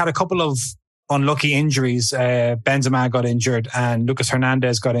then they had a couple of unlucky injuries. Benzema got injured and Lucas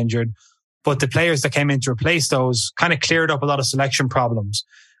Hernandez got injured. But the players that came in to replace those kind of cleared up a lot of selection problems.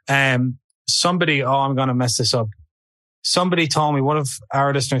 Somebody, I'm going to mess this up. Somebody told me, one of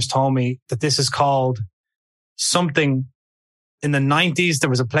our listeners told me that this is called something in the 90s. There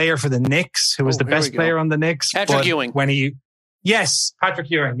was a player for the Knicks who was the best player on the Knicks. Patrick Ewing. Yes, Patrick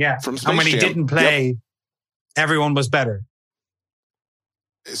Ewing, yeah. And when he didn't play, everyone was better.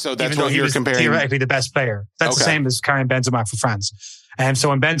 So that's what you're comparing. Theoretically the best player. That's the same as Karim Benzema for France. So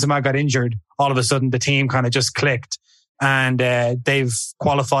when Benzema got injured, all of a sudden the team kind of just clicked. And they've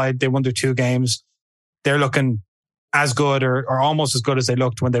qualified. They won their 2 games. They're looking as good or almost as good as they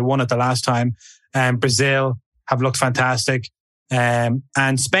looked when they won it the last time. Brazil have looked fantastic. And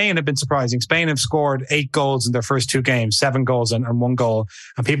Spain have been surprising. Spain have scored 8 goals in their first 2 games, 7 goals and 1 goal.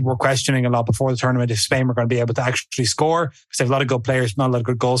 And people were questioning a lot before the tournament if Spain were going to be able to actually score, because they have a lot of good players, not a lot of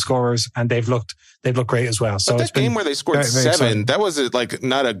good goal scorers, and they've looked great as well. So that game where they scored 7, that was like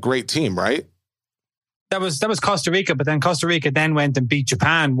not a great team, right? That was Costa Rica, but then Costa Rica then went and beat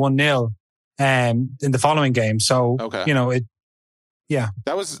Japan 1-0 in the following game. So, That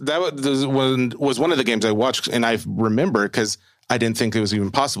was one of the games I watched, and I remember because I didn't think it was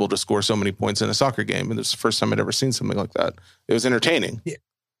even possible to score so many points in a soccer game. And it was the first time I'd ever seen something like that. It was entertaining. Yeah.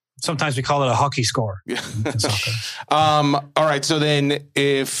 Sometimes we call it a hockey score. Yeah. All right. So then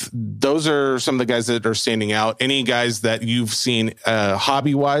if those are some of the guys that are standing out, any guys that you've seen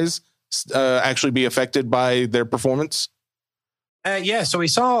hobby-wise actually be affected by their performance? So we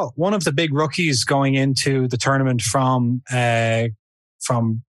saw one of the big rookies going into the tournament from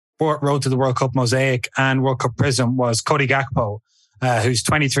Road to the World Cup Mosaic and World Cup Prism was Cody Gakpo, who's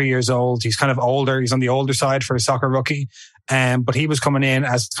 23 years old. He's kind of older. He's on the older side for a soccer rookie. But he was coming in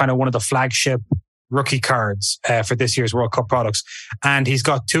as kind of one of the flagship rookie cards for this year's World Cup products. And he's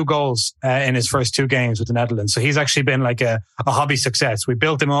got 2 goals in his first 2 games with the Netherlands. So he's actually been like a hobby success. We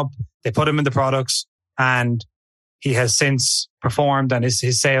built him up, they put him in the products, and he has since performed, and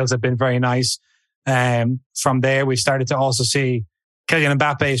his sales have been very nice. From there, we started to also see Kylian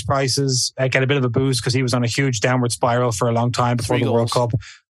Mbappe's prices get a bit of a boost because he was on a huge downward spiral for a long time before the World Cup.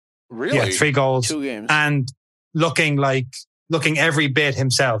 Really? Yeah, 3 goals. 2 games. And looking every bit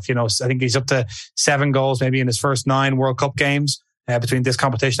himself. I think he's up to 7 goals maybe in his first 9 World Cup games between this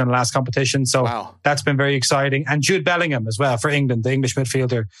competition and the last competition. So That's been very exciting. And Jude Bellingham as well for England, the English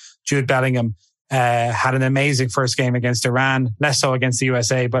midfielder. Jude Bellingham had an amazing first game against Iran, less so against the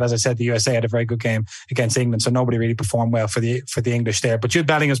USA. But as I said, the USA had a very good game against England. So nobody really performed well for the English there. But Jude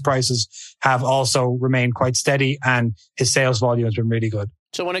Bellingham's prices have also remained quite steady, and his sales volume has been really good.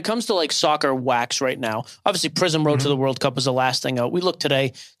 So when it comes to like soccer wax right now, obviously Prism Road to the World Cup is the last thing out. We looked today,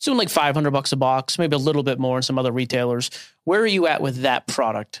 it's doing like $500 a box, maybe a little bit more in some other retailers. Where are you at with that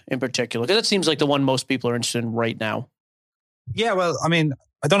product in particular? Because that seems like the one most people are interested in right now. Yeah, well, I mean,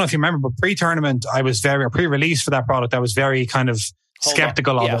 I don't know if you remember, but pre-tournament, pre-release for that product, I was very kind of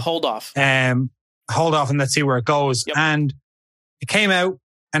skeptical of it. Hold off. Hold off and let's see where it goes. Yep. And it came out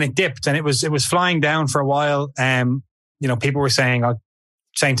and it dipped and it was flying down for a while. People were saying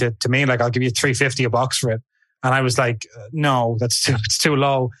to me, like, I'll give you $350 a box for it. And I was like, no, it's too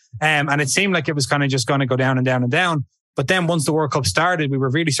low. And it seemed like it was kind of just going to go down and down and down. But then once the World Cup started, we were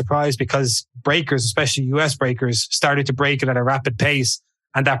really surprised because breakers, especially US breakers, started to break it at a rapid pace.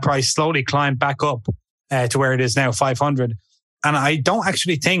 And that price slowly climbed back up to where it is now, 500. And I don't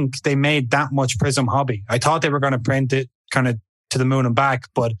actually think they made that much Prism hobby. I thought they were going to print it kind of to the moon and back,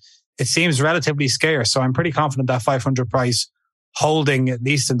 but it seems relatively scarce. So I'm pretty confident that 500 price holding, at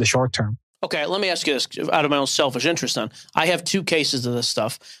least in the short term. Okay, let me ask you this out of my own selfish interest then. I have 2 cases of this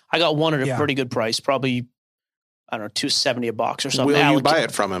stuff. I got one at a pretty good price, probably, I don't know, $270 a box or something. Will you buy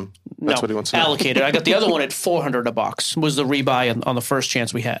it from him? That's what he wants to know. Allocated. I got the other one at $400 a box, was the rebuy on the first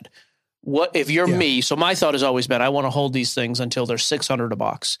chance we had. What if you're me? So my thought has always been, I want to hold these things until they're $600 a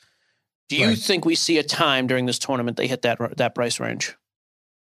box. Do you think we see a time during this tournament they hit that price range?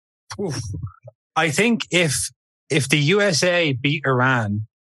 Oof. I think if the USA beat Iran,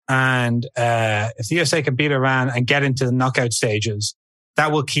 and if the USA can beat Iran and get into the knockout stages,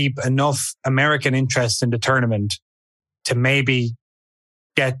 that will keep enough American interest in the tournament to maybe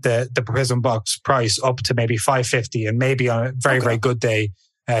get the Prism box price up to maybe $550, and maybe on a very, very good day,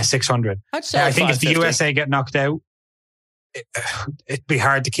 $600. I'd say I think if the USA get knocked out, it'd be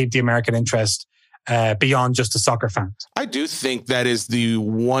hard to keep the American interest beyond just the soccer fans. I do think that is the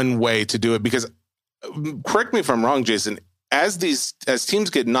one way to do it, because correct me if I'm wrong, Jason, as teams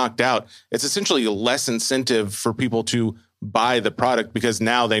get knocked out, it's essentially less incentive for people to buy the product, because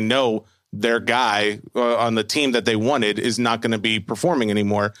now they know their guy on the team that they wanted is not going to be performing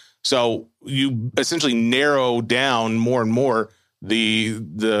anymore. So you essentially narrow down more and more the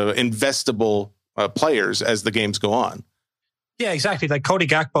investable players as the games go on. Yeah, exactly. Like Cody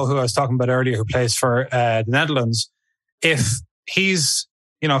Gakpo, who I was talking about earlier, who plays for the Netherlands. If he's,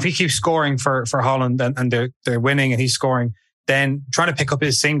 if he keeps scoring for Holland and they're winning and he's scoring, then trying to pick up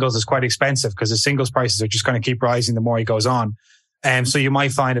his singles is quite expensive, because his singles prices are just going to keep rising the more he goes on. So you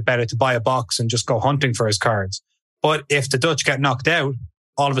might find it better to buy a box and just go hunting for his cards. But if the Dutch get knocked out,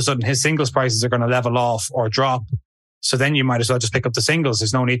 all of a sudden his singles prices are going to level off or drop. So then you might as well just pick up the singles.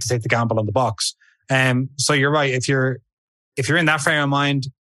 There's no need to take the gamble on the box. So you're right. If you're in that frame of mind,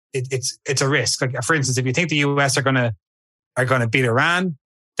 it's a risk. Like, for instance, if you think the US are going to beat Iran,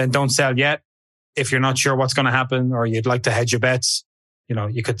 then don't sell yet. If you're not sure what's going to happen, or you'd like to hedge your bets,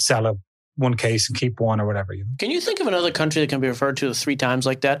 you could sell one case and keep one or whatever. Can you think of another country that can be referred to 3 times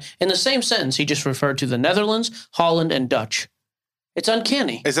like that? In the same sentence, he just referred to the Netherlands, Holland, and Dutch. It's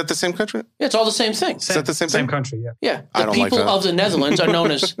uncanny. Is that the same country? Yeah, it's all the same thing. Is that the same thing? Same country, yeah. Yeah. The people of the Netherlands are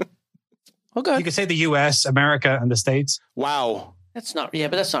known as... Okay. You could say the US, America, and the States. Wow. That's not... Yeah,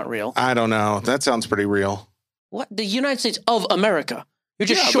 but that's not real. I don't know. That sounds pretty real. What? The United States of America. You're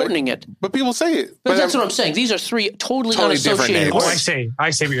just shortening it. But people say it. But that's what I'm saying. These are 3 totally unassociated words.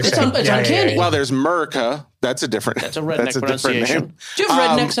 I see what you're saying. It's uncanny. Well, there's America. That's a redneck pronunciation. Name. Do you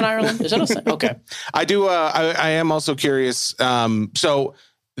have rednecks in Ireland? Is that a thing? Okay. I do. I am also curious. So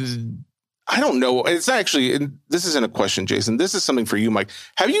I don't know. It's actually, this isn't a question, Jason. This is something for you, Mike.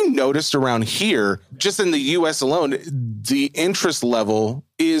 Have you noticed around here, just in the U.S. alone, the interest level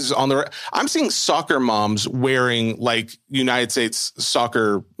is on the... I'm seeing soccer moms wearing like United States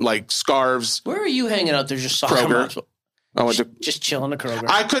soccer, like scarves. Where are you hanging out? There's just soccer moms. I went to just chilling at Kroger.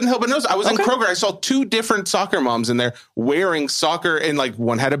 I couldn't help but notice. I was in Kroger. I saw 2 different soccer moms in there wearing soccer, and like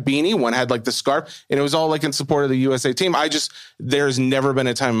one had a beanie, one had like the scarf, and it was all like in support of the USA team. There's never been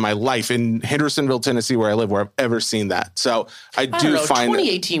a time in my life in Hendersonville, Tennessee, where I live, where I've ever seen that. So I do find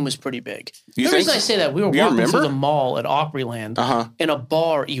 2018 was pretty big. The reason I say that, we were walking through the mall at Opryland, and a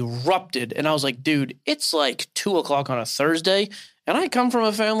bar erupted, and I was like, dude, it's like 2:00 on a Thursday. And I come from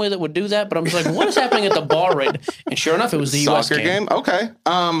a family that would do that, but I'm just like, what is happening at the bar right? And sure enough, it was the U.S. soccer game. Okay.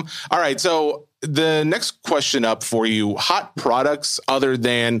 All right. So the next question up for you: hot products other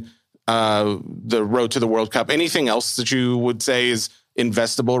than the road to the World Cup. Anything else that you would say is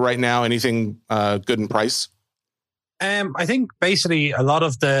investable right now? Anything good in price? I think basically a lot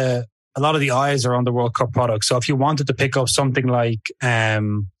of the eyes are on the World Cup products. So if you wanted to pick up something like a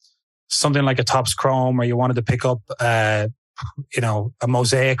Topps Chrome, or you wanted to pick up a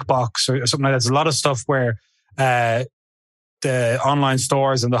Mosaic box or something like that. There's a lot of stuff where the online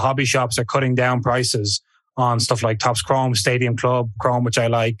stores and the hobby shops are cutting down prices on stuff like Topps Chrome, Stadium Club Chrome, which I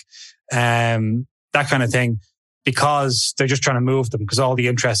like, that kind of thing, because they're just trying to move them, because all the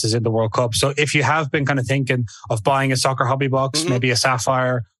interest is in the World Cup. So if you have been kind of thinking of buying a soccer hobby box, maybe a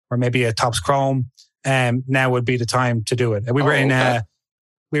Sapphire or maybe a Topps Chrome, now would be the time to do it. And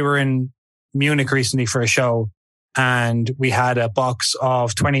we were in Munich recently for a show, and we had a box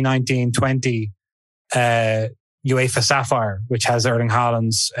of 2019-20 UEFA Sapphire, which has Erling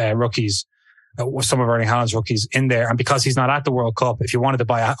Haaland's rookies, some of Erling Haaland's rookies in there. And because he's not at the World Cup, if you wanted to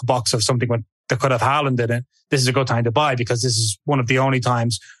buy a box of something that could have Haaland in it, this is a good time to buy, because this is one of the only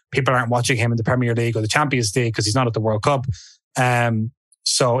times people aren't watching him in the Premier League or the Champions League, because he's not at the World Cup.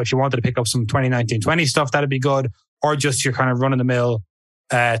 So if you wanted to pick up some 2019-20 stuff, that'd be good. Or just your kind of run-of-the-mill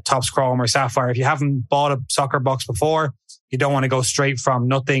Topps Chrome or Sapphire. If you haven't bought a soccer box before, you don't want to go straight from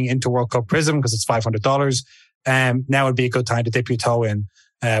nothing into World Cup Prism because it's $500. Now would be a good time to dip your toe in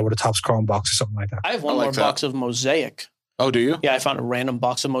with a Topps Chrome box or something like that. I have one more box of Mosaic. Oh, do you? Yeah, I found a random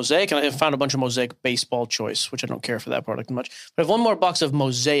box of Mosaic, and I found a bunch of Mosaic baseball choice, which I don't care for that product much. But I have one more box of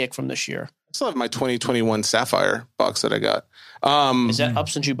Mosaic from this year. I still have my 2021 Sapphire box that I got. Is that up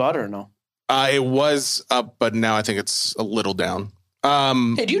since you bought it or no? It was up, but now I think it's a little down.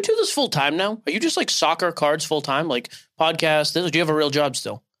 Hey, do you do this full time now? Are you just like soccer cards full time, like podcast? Do you have a real job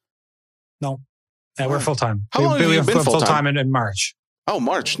still? No, we're full time. How long have you been full time in March? Oh,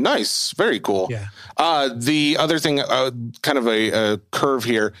 March. Nice. Very cool. Yeah. The other thing, kind of a curve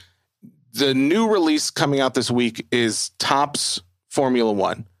here. The new release coming out this week is Topps Formula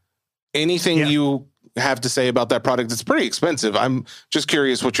One. Anything you have to say about that product? It's pretty expensive. I'm just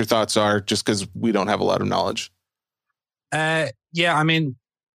curious what your thoughts are, just because we don't have a lot of knowledge. Yeah, I mean,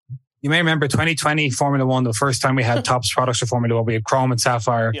 you may remember 2020 Formula One, the first time we had Topps products for Formula One. We had Chrome and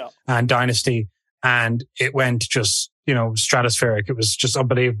Sapphire and Dynasty, and it went just, stratospheric. It was just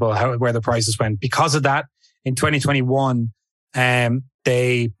unbelievable where the prices went. Because of that, in 2021,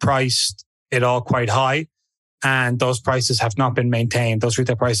 they priced it all quite high, and those prices have not been maintained. Those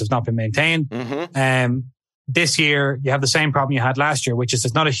retail prices have not been maintained. Mm-hmm. This year, you have the same problem you had last year, which is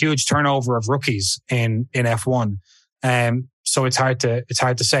there's not a huge turnover of rookies in F1. So it's hard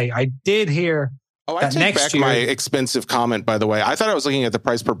to say. I did hear. Oh, I take back my expensive comment, by the way. I thought I was looking at the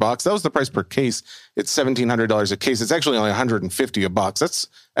price per box. That was the price per case. It's $1,700 a case. It's actually only $150 a box. That's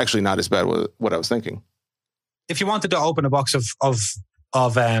actually not as bad as what I was thinking. If you wanted to open a box of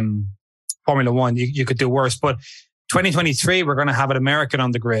Formula One, you could do worse. But 2023, we're going to have an American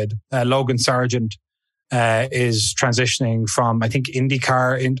on the grid. Logan Sargent is transitioning from, I think,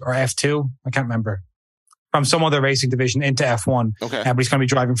 IndyCar or F2. I can't remember. From some other racing division into F1. Okay. But he's going to be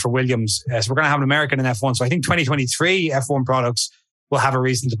driving for Williams. So we're going to have an American in F1. So I think 2023 F1 products will have a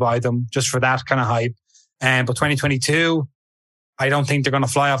reason to buy them just for that kind of hype. But 2022, I don't think they're going to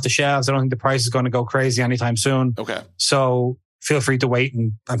fly off the shelves. I don't think the price is going to go crazy anytime soon. Okay. So feel free to wait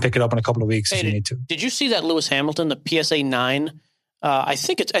and pick it up in a couple of weeks if you need to. Did you see that Lewis Hamilton, the PSA 9? I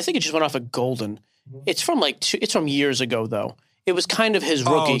think it just went off a golden. It's from it's from years ago though. It was kind of his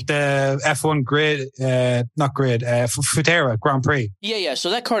rookie. Oh, the F1 grid, not grid, Futera Grand Prix. Yeah.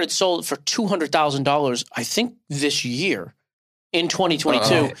 So that card had sold for $200,000, I think, this year in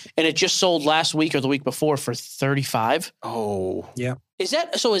 2022. And it just sold last week or the week before for $35,000. Oh. Yeah. Is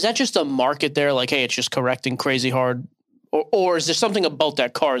that just a market there? Like, hey, it's just correcting crazy hard? Or is there something about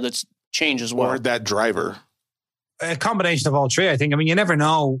that card that's changed as well? Or that driver? A combination of all three, I think. I mean, you never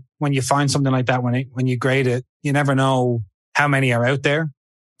know when you find something like that when you grade it. You never know how many are out there.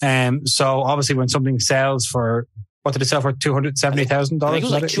 So obviously when something sells for, what did it sell for? $270,000? I think it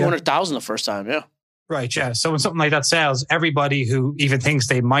was like $200,000 the first time. Yeah. Right. Yeah. So when something like that sells, everybody who even thinks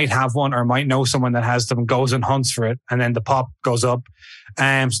they might have one or might know someone that has them goes and hunts for it. And then the pop goes up.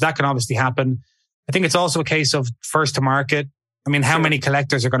 So that can obviously happen. I think it's also a case of first to market. I mean, how many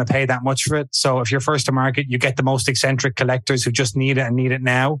collectors are going to pay that much for it? So if you're first to market, you get the most eccentric collectors who just need it and need it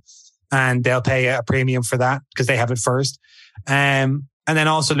now. And they'll pay a premium for that because they have it first. And then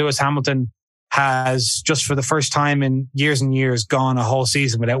also Lewis Hamilton has just for the first time in years and years gone a whole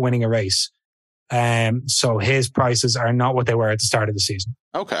season without winning a race. So his prices are not what they were at the start of the season.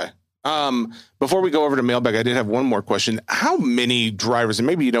 Okay. Before we go over to mailbag, I did have one more question. How many drivers, and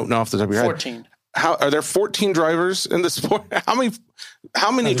maybe you don't know off the top of your 14. head. How are there 14 drivers in the sport? How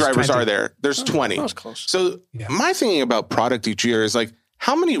many drivers 20. are there? There's 20. That was close. So my thinking about product each year is like,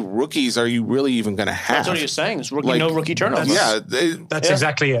 how many rookies are you really even going to have? That's what you're saying. It's no rookie turnover. That's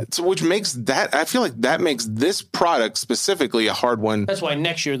exactly it. So which makes that, I feel like that makes this product specifically a hard one. That's why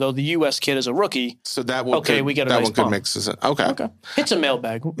next year, though, the U.S. kid is a rookie. So that one, we get a that nice one could bump. make sense. Okay. It's a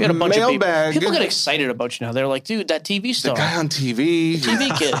mailbag. We had a bunch of people. People get excited about you now. They're like, dude, that TV star. The guy on TV.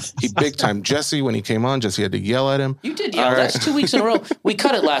 TV kid. He big time Jesse when he came on. Jesse had to yell at him. You did yell. That's 2 weeks in a row. We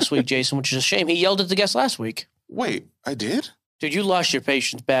cut it last week, Jason, which is a shame. He yelled at the guest last week. Wait, I did? Dude, you lost your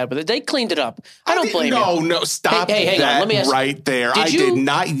patience bad, but they cleaned it up. I don't blame you. No, stop hang that on. Let me ask, right there. I did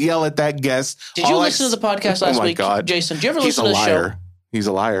not yell at that guest. Did you listen to the podcast last week, Jason? Did you ever listen to the show? He's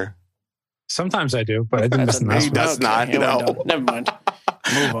a liar. Sometimes I do, but I didn't listen to this. He does not. No. Never mind.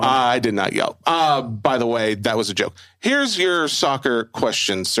 Move on. I did not yell. By the way, that was a joke. Here's your soccer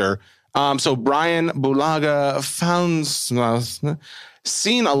question, sir. So Brian Bulaga found...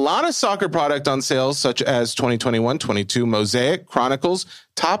 Seen a lot of soccer product on sales, such as 2021-22 Mosaic, Chronicles,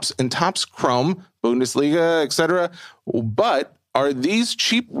 Topps and Topps Chrome, Bundesliga, etc. But are these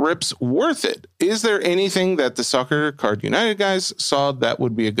cheap rips worth it? Is there anything that the Soccer Card United guys saw that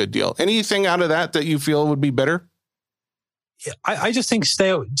would be a good deal? Anything out of that you feel would be better? I just think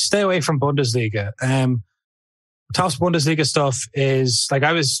stay away from Bundesliga. Top Bundesliga stuff is like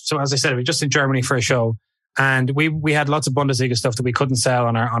as I said, we were just in Germany for a show, and we had lots of Bundesliga stuff that we couldn't sell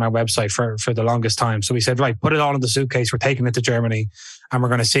on our website for the longest time. So we said, right, put it all in the suitcase. We're taking it to Germany, and we're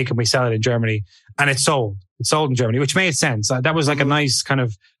going to see can we sell it in Germany. And it's sold. It's sold in Germany, which made sense. That was like a nice kind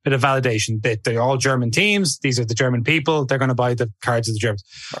of bit of validation that they're all German teams. These are the German people. They're going to buy the cards of the Germans.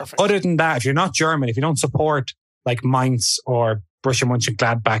 Perfect. Other than that, if you're not German, if you don't support like Mainz or Borussia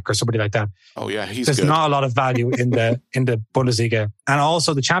Mönchengladbach or somebody like that. Oh yeah, there's good. Not a lot of value in the Bundesliga. And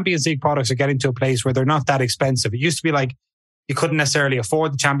also the Champions League products are getting to a place where they're not that expensive. It used to be like you couldn't necessarily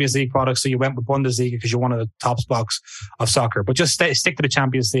afford the Champions League products, so you went with Bundesliga because you're one of the top blocks of soccer. But just stick to the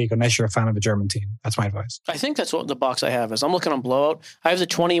Champions League unless you're a fan of a German team. That's my advice. I think that's what the box I have is. I'm looking on Blowout. I have the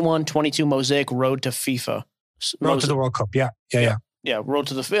 21-22 Mosaic Road to FIFA. Road to the World Cup. Yeah. Yeah, road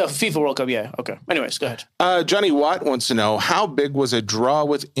to the FIFA World Cup. Yeah, okay. Anyways, go ahead. Johnny Watt wants to know, how big was a draw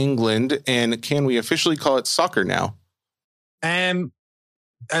with England, and can we officially call it soccer now?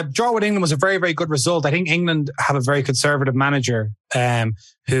 A draw with England was a very, very good result. I think England have a very conservative manager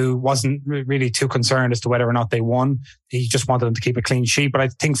who wasn't really too concerned as to whether or not they won. He just wanted them to keep a clean sheet. But I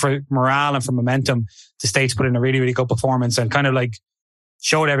think for morale and for momentum, the States put in a really, really good performance and kind of like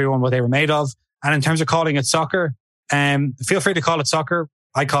showed everyone what they were made of. And in terms of calling it soccer, feel free to call it soccer.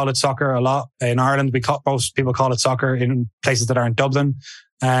 I call it soccer a lot. In Ireland, most people call it soccer in places that aren't Dublin.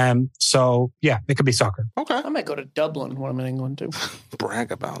 So yeah, it could be soccer. Okay. I might go to Dublin when I'm in England too.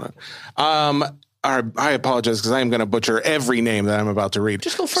 Brag about it. I apologize because I am going to butcher every name that I'm about to read.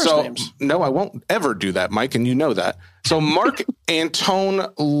 Just go first names. No, I won't ever do that, Mike, and you know that. So Marc Antoine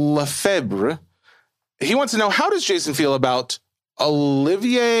Lefebvre, he wants to know, how does Jason feel about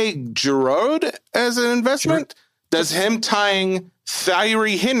Olivier Giroud as an investment? Sure. Does him tying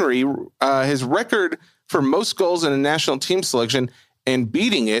Thierry Henry, his record for most goals in a national team selection, and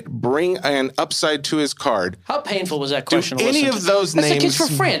beating it, bring an upside to his card? How painful was that question? Do any of those names? That's the kids from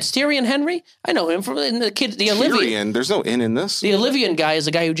France, Thierry and Henry. I know him from the Olivier. There's no N in this. The Olivier guy is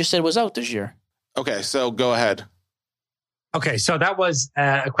the guy who just said was out this year. Okay, so go ahead. Okay, so that was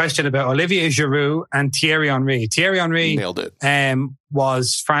a question about Olivier Giroud and Thierry Henry. Thierry Henry nailed it.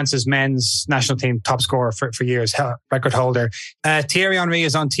 Was France's men's national team top scorer for years, record holder. Thierry Henry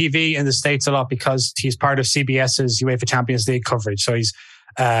is on TV in the States a lot because he's part of CBS's UEFA Champions League coverage. So he's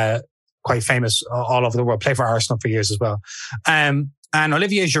quite famous all over the world. Played for Arsenal for years as well. And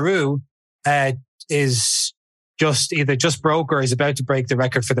Olivier Giroud is just broke or is about to break the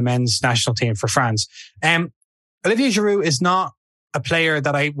record for the men's national team for France. Olivier Giroud is not a player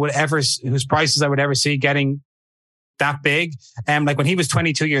that whose prices I would ever see getting that big. Like when he was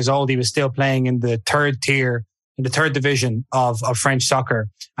 22 years old, he was still playing in the third tier, in the third division of French soccer,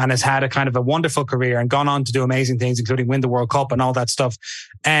 and has had a kind of a wonderful career and gone on to do amazing things, including win the World Cup and all that stuff.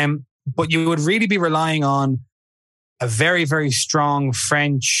 But you would really be relying on a very, very strong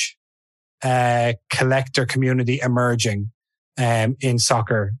French collector community emerging in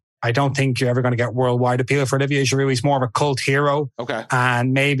soccer. I don't think you're ever going to get worldwide appeal for Olivier Giroud. He's more of a cult hero. Okay.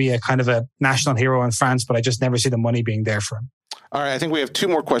 And maybe a kind of a national hero in France, but I just never see the money being there for him. All right. I think we have two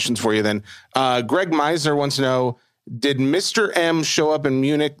more questions for you then. Greg Meisner wants to know, did Mr. M show up in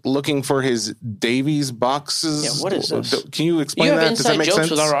Munich looking for his Davies boxes? Yeah, what is this? Can you explain that? Does that make sense? You have inside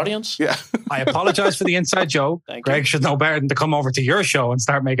jokes with our audience? Yeah. I apologize for the inside joke. Greg should know better than to come over to your show and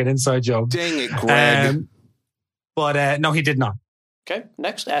start making inside jokes. Dang it, Greg. But no, he did not. Okay,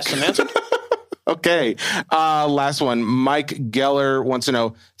 next, asked and answered. Okay, last one. Mike Geller wants to know,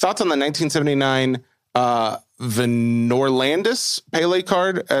 thoughts on the 1979 Norlandis Pele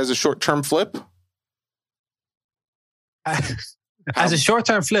card as a short-term flip? As a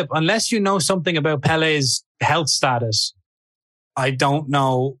short-term flip, unless you know something about Pele's health status, I don't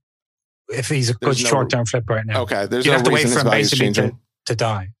know if he's a good short-term flip right now. Okay, there's you no have to wait reason for him his basically changing. to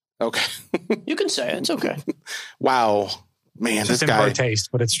die. Okay. You can say it. It's okay. Wow. Man, this guy. It's taste,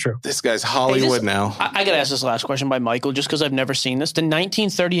 but it's true. This guy's Hollywood now. I got to ask this last question by Michael, just because I've never seen this. The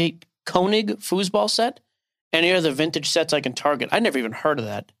 1938 Koenig foosball set. Any other vintage sets I can target? I never even heard of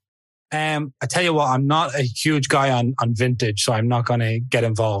that. I tell you what, I'm not a huge guy on vintage, so I'm not going to get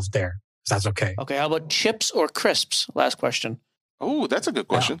involved there. If that's okay. Okay, how about chips or crisps? Last question. Oh, that's a good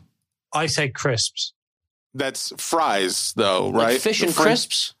question. I say crisps. That's fries, though, right? Like fish and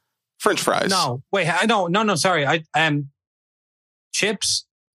crisps? French fries. No, wait, no, sorry. Chips.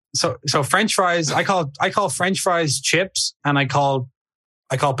 So French fries. I call French fries chips, and I call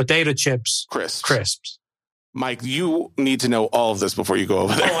potato chips crisps. Mike, you need to know all of this before you go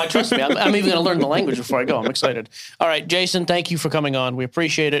over there. Oh, trust me. I'm even going to learn the language before I go. I'm excited. All right, Jason, thank you for coming on. We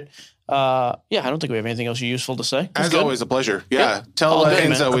appreciate it. I don't think we have anything else useful to say. As always, a pleasure. Yeah. Yep. Tell All good,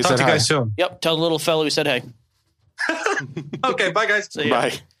 Enzo man. we Talk said to you hi. guys soon. Yep. Tell the little fellow we said hey. Okay, bye guys. See ya.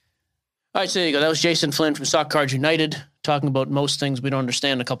 Bye. All right, so there you go. That was Jason Flynn from Sock Cards United talking about most things we don't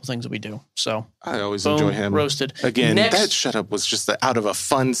understand, a couple things that we do. So I always boom, enjoy him. roasted. Again, Next- that shut up was just out of a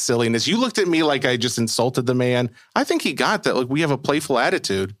fun silliness. You looked at me like I just insulted the man. I think he got that. Like, we have a playful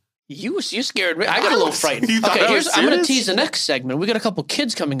attitude. You scared me. I got a little frightened. You thought Okay, I was I'm going to serious? tease the next segment. We got a couple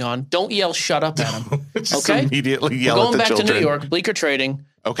kids coming on. Don't yell "shut up" at them. Just Okay? immediately We're yell going at the back children. to New York. Bleecker Trading.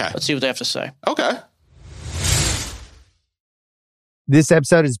 Okay. Let's see what they have to say. Okay. This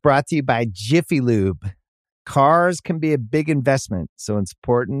episode is brought to you by Jiffy Lube. Cars can be a big investment, so it's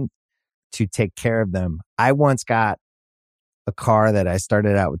important to take care of them. I once got a car that I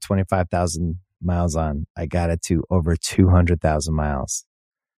started out with 25,000 miles on. I got it to over 200,000 miles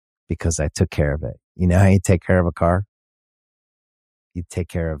because I took care of it. You know how you take care of a car? You take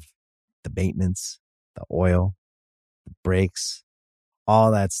care of the maintenance, the oil, the brakes,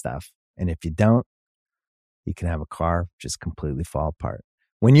 all that stuff. And if you don't, you can have a car just completely fall apart.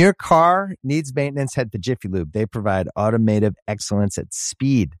 When your car needs maintenance, head to Jiffy Lube. They provide automotive excellence at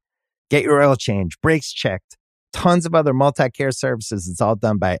speed. Get your oil change, brakes checked, tons of other multi-care services. It's all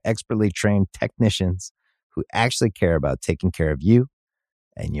done by expertly trained technicians who actually care about taking care of you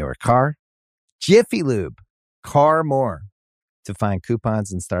and your car. Jiffy Lube, car more. To find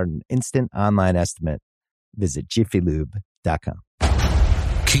coupons and start an instant online estimate, visit jiffylube.com.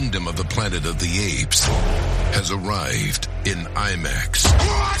 Kingdom of the Planet of the Apes has arrived in IMAX.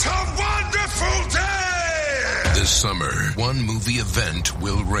 What a wonderful day! This summer, one movie event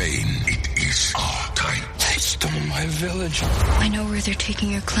will reign. It is our time. They stole my village. I know where they're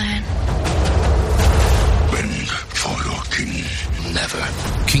taking your clan. Bend for your king. Never.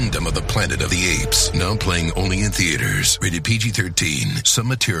 Kingdom of the Planet of the Apes, now playing only in theaters. Rated PG-13. Some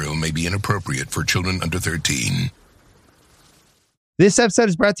material may be inappropriate for children under 13. This episode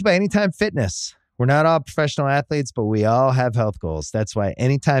is brought to you by Anytime Fitness. We're not all professional athletes, but we all have health goals. That's why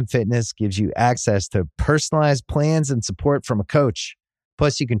Anytime Fitness gives you access to personalized plans and support from a coach.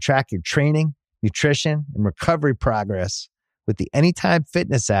 Plus, you can track your training, nutrition, and recovery progress with the Anytime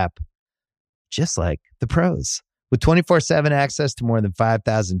Fitness app, just like the pros. With 24/7 access to more than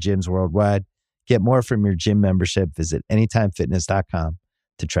 5,000 gyms worldwide, get more from your gym membership. Visit anytimefitness.com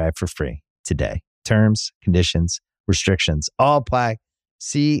to try it for free today. Terms, conditions, restrictions all apply.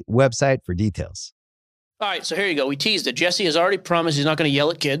 See website for details. All right, so here you go. We teased it. Jesse has already promised he's not going to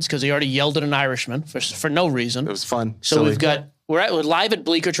yell at kids because he already yelled at an Irishman for no reason. It was fun. So Silly. we're live at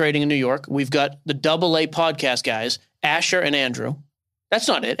Bleecker Trading in New York. We've got the AA podcast guys, Asher and Andrew. That's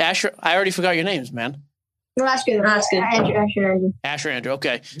not it. Asher, I already forgot your names, man. No, that's good. That's good. Andrew. Asher, Andrew.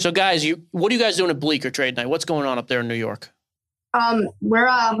 Okay. So guys, what are you guys doing at Bleecker Trade Night? What's going on up there in New York? We're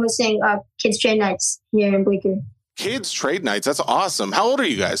hosting kids trade nights here in Bleecker. Kids trade nights. That's awesome. How old are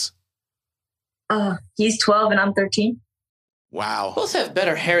you guys? He's 12 and I'm 13. Wow. Both have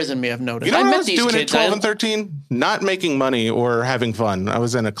better hair than me, I've noticed. You know I what I met was these doing at kids. 12 and 13? Not making money or having fun. I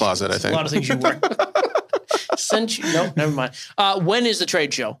was in a closet, I think. A lot of things you were. No, never mind. When is the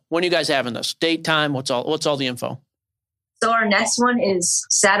trade show? When are you guys having this? Date, time? What's all the info? So our next one is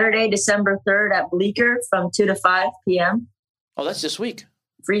Saturday, December 3rd at Bleecker from 2 to 5 p.m. Oh, that's this week.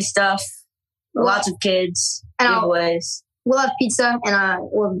 Free stuff, lots of kids, And giveaways. We'll have pizza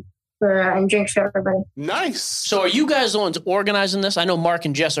and drinks for everybody. Nice. So are you guys the ones organizing this? I know Mark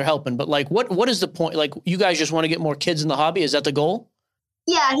and Jess are helping, but like, what is the point? Like, you guys just want to get more kids in the hobby? Is that the goal?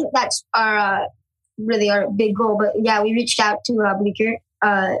 Yeah, I think that's our really our big goal. But yeah, we reached out to Bleecker.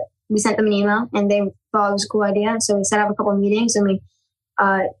 We sent them an email, and they thought it was a cool idea. So we set up a couple of meetings, and we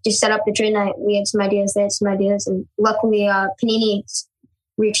just set up the trade night. We had some ideas. They had some ideas, and luckily Panini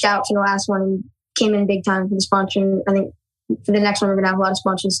reached out for the last one and came in big time for the sponsor. I think for the next one, we're gonna have a lot of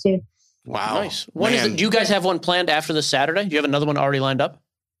sponsors too. Wow. Nice. When is it? Do you guys have one planned after this Saturday? Do you have another one already lined up?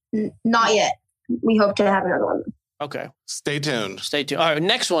 Not yet. We hope to have another one. Okay. Stay tuned. All right.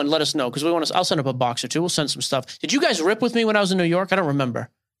 Next one. Let us know because we want to. I'll send up a box or two. We'll send some stuff. Did you guys rip with me when I was in New York? I don't remember.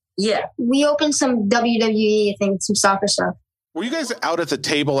 Yeah. We opened some WWE, I think, some soccer stuff. Were you guys out at the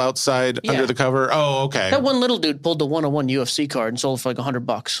table outside Yeah. under the cover? Oh, okay. That one little dude pulled the 101 UFC card and sold it for like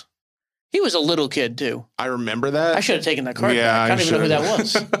 $100. He was a little kid too. I remember that. I should have taken that card Yeah, back. I don't even know who that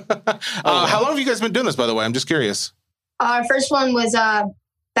was. How long have you guys been doing this, by the way? I'm just curious. Our first one was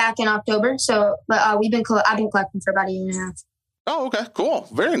back in October. So, but I've been collecting for about a year and a half. Oh, okay. Cool.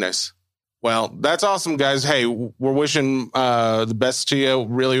 Very nice. Well, that's awesome, guys. Hey, we're wishing the best to you.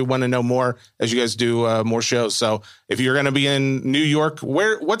 Really want to know more as you guys do more shows. So if you're going to be in New York,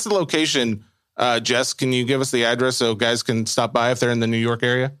 what's the location? Jess, can you give us the address so guys can stop by if they're in the New York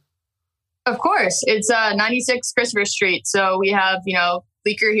area? Of course. It's 96 Christopher Street. So we have,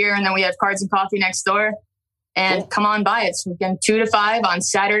 Bleecker here, and then we have Cards and Coffee next door. And come on by. It's weekend 2 to 5 on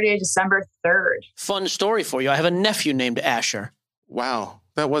Saturday, December 3rd. Fun story for you. I have a nephew named Asher. Wow.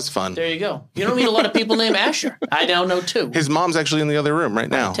 That was fun. There you go. You don't meet a lot of people named Asher. I now know 2. His mom's actually in the other room right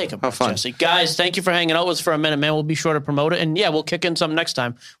now. Take a breath, Jesse. Guys, thank you for hanging out with us for a minute, man. We'll be sure to promote it. And yeah, we'll kick in some next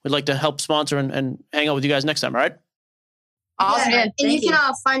time. We'd like to help sponsor and hang out with you guys next time, all right? Awesome. Yeah, and you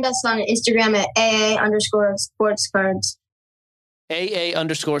can find us on Instagram at AA_sportscards.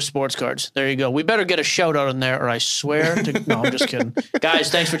 AA_sportscards. There you go. We better get a shout out in there, or I swear to. No, I'm just kidding.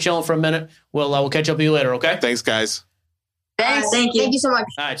 Guys, thanks for chilling for a minute. We'll catch up with you later, okay? Thanks, guys. Thanks. Thank you. Thank you so much.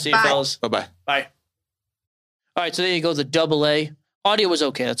 All right, see you, fellas. Bye-bye. Bye. All right, so there you go, the AA. Audio was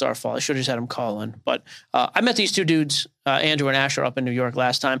okay. That's our fault. I should have just had him call in. But I met these 2 dudes, Andrew and Asher, up in New York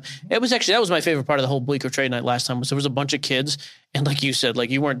last time. That was my favorite part of the whole Bleecker trade night last time, was there was a bunch of kids. And like you said,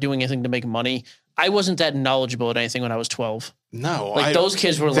 you weren't doing anything to make money. I wasn't that knowledgeable at anything when I was 12. No. Those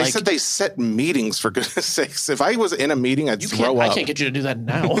kids were they said they set meetings, for goodness sakes. If I was in a meeting, I'd throw up. I can't get you to do that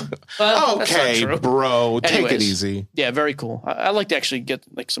now. Okay, bro. Take it easy. Yeah, very cool. I like to actually get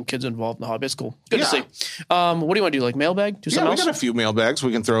some kids involved in the hobby. It's cool. Good to see. What do you want to do? Mailbag? Do something else? We got a few mailbags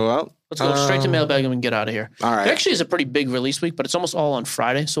we can throw out. Let's go straight to mailbag and we can get out of here. All right. It actually is a pretty big release week, but it's almost all on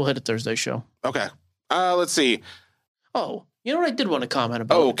Friday, so we'll hit a Thursday show. Okay. Let's see. Oh, you know what I did want to comment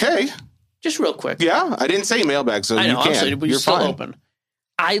about? Okay. Just real quick. Yeah, I didn't say mailbag, so I know, you can. You're still open.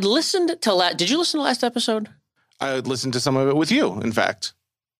 I listened to Did you listen to last episode? I listened to some of it with you, in fact.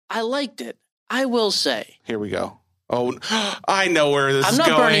 I liked it. I will say. Here we go. Oh, I know where this is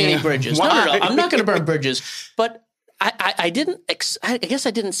going. I'm not burning any bridges. No. I'm not going to burn bridges. But I guess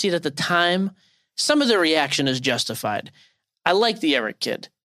I didn't see it at the time. Some of the reaction is justified. I like the Eric kid.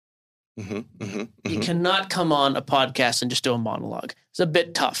 You cannot come on a podcast and just do a monologue. It's a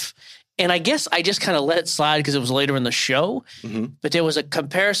bit tough. And I guess I just kind of let it slide because it was later in the show. But there was a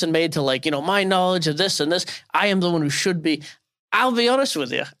comparison made to my knowledge of this and this. I am the one who should be. I'll be honest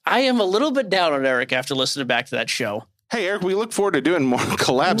with you. I am a little bit down on Eric after listening back to that show. Hey, Eric, we look forward to doing more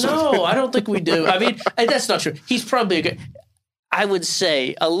collabs. No, I don't think we do. I mean, that's not true. He's probably I would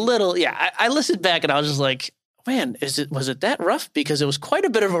say a little. Yeah, I listened back and I was just like, man, was it that rough? Because it was quite a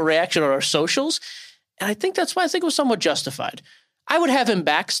bit of a reaction on our socials. And I think that's why I think it was somewhat justified. I would have him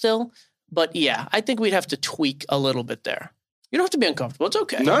back still. But yeah, I think we'd have to tweak a little bit there. You don't have to be uncomfortable. It's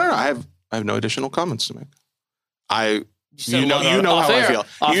okay. No. I have no additional comments to make. You know how I feel.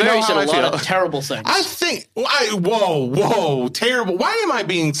 You know said a lot of terrible things. I think. Whoa, terrible. Why am I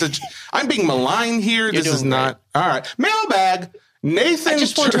being I'm being maligned here. This is not all right. Mailbag. Nathan. I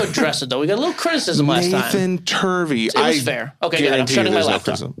just want to address it though. We got a little criticism last time. Nathan Turvey. It was fair. Okay, good. I'm shutting my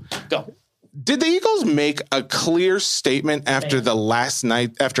laptop. Go. Did the Eagles make a clear statement after last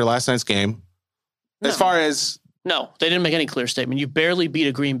night's game? No. As far as no, they didn't make any clear statement. You barely beat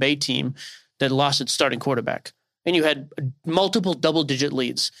a Green Bay team that lost its starting quarterback, and you had multiple double-digit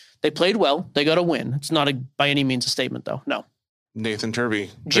leads. They played well. They got a win. It's not by any means a statement, though. No. Nathan Turvey.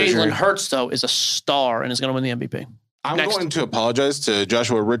 Jalen Hurts, though, is a star and is going to win the MVP. I'm going to apologize to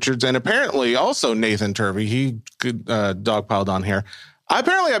Joshua Richards and apparently also Nathan Turvey. He dogpiled on here.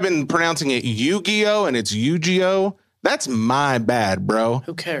 Apparently, I've been pronouncing it Yu-Gi-Oh! And it's Yu-Gi-Oh! That's my bad, bro.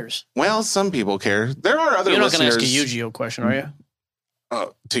 Who cares? Well, some people care. There are other listeners. You're not going to ask a Yu-Gi-Oh! Question, are you?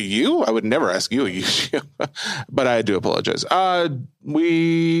 To you? I would never ask you a Yu-Gi-Oh! But I do apologize.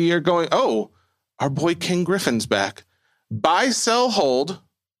 We are going... Oh, our boy King Griffin's back. Buy, sell, hold,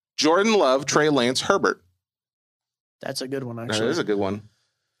 Jordan Love, Trey Lance, Herbert. That's a good one, actually. That is a good one.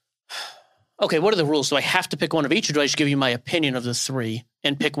 Okay, what are the rules? Do I have to pick one of each, or do I just give you my opinion of the 3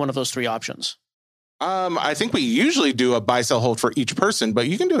 and pick one of those 3 options? I think we usually do a buy, sell, hold for each person, but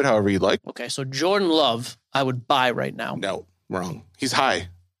you can do it however you'd like. Okay, so Jordan Love, I would buy right now. No, wrong. He's high.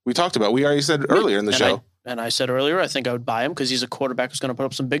 We talked about. We already said earlier in the show. I said earlier, I think I would buy him because he's a quarterback who's going to put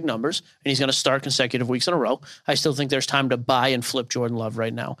up some big numbers, and he's going to start consecutive weeks in a row. I still think there's time to buy and flip Jordan Love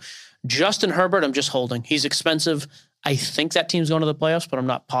right now. Justin Herbert, I'm just holding. He's expensive. I think that team's going to the playoffs, but I'm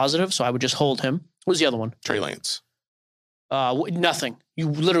not positive, so I would just hold him. Who's the other one? Trey Lance. Nothing. You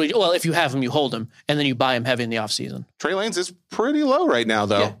literally, if you have him, you hold him, and then you buy him heavy in the offseason. Trey Lance is pretty low right now,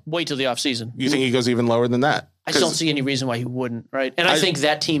 though. Yeah, wait till the offseason. You think he goes even lower than that? I don't see any reason why he wouldn't, right? And I think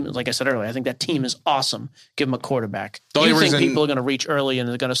that team, like I said earlier, I think that team is awesome. Give him a quarterback. You think people are going to reach early and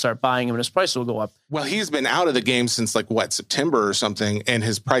they're going to start buying him and his price will go up? Well, he's been out of the game since September or something, and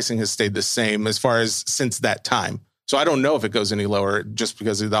his pricing has stayed the same as far as since that time. So I don't know if it goes any lower just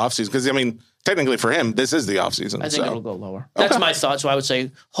because of the offseason. Because, I mean, technically for him, this is the offseason. I think it'll go lower. Okay. That's my thought. So I would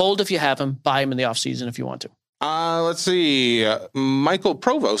say hold if you have him, buy him in the offseason if you want to. Let's see. Michael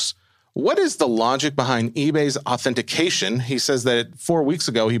Provost. What is the logic behind eBay's authentication? He says that 4 weeks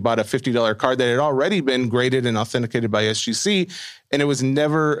ago, he bought a $50 card that had already been graded and authenticated by SGC, and it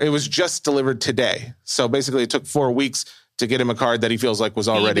was just delivered today. So basically, it took 4 weeks to get him a card that he feels like was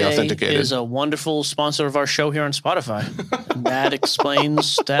already eBay authenticated. Is a wonderful sponsor of our show here on Spotify. That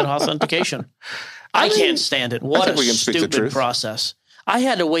explains that authentication. I can't stand it. What a stupid process. I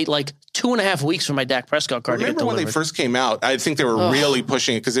had to wait like 2.5 weeks for my Dak Prescott card to get delivered. Remember when they first came out? I think they were really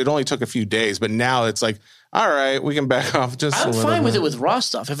pushing it because it only took a few days. But now it's like, all right, we can back off just a little bit. I'm fine with it with raw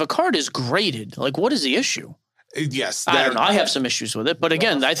stuff. If a card is graded, like what is the issue? Yes. I don't know. I have some issues with it. But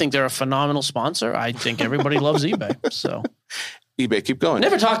again, I think they're a phenomenal sponsor. I think everybody loves eBay. So eBay, keep going.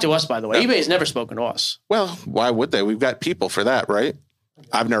 Never talked to us, by the way. eBay has never spoken to us. Well, why would they? We've got people for that, right?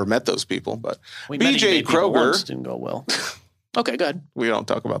 I've never met those people. But BJ Kroger didn't go well. Okay, good. We don't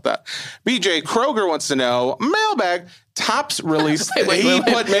talk about that. BJ Kroger wants to know, mailbag, Topps released. He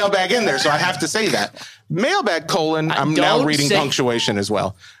put mailbag in there, so I have to say that. Mailbag, I'm now reading punctuation as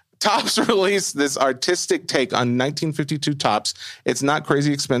well. Topps released this artistic take on 1952 Topps. It's not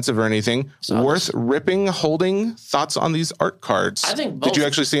crazy expensive or anything. Worth ripping, holding. Thoughts on these art cards? I think both. Did you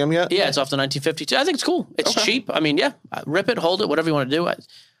actually see them yet? Yeah, it's off the 1952. I think it's cool. It's cheap. I mean, yeah, rip it, hold it, whatever you want to do.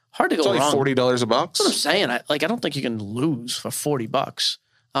 Hard to go wrong. It's only $40 a box. That's what I'm saying. I don't think you can lose for $40.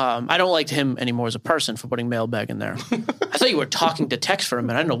 I don't like him anymore as a person for putting mailbag in there. I thought you were talking to text for a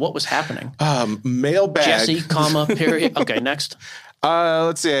minute. I didn't know what was happening. Mailbag. Jesse, comma, period. Okay, next.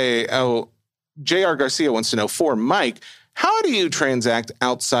 Let's see. J.R. Garcia wants to know, for Mike, how do you transact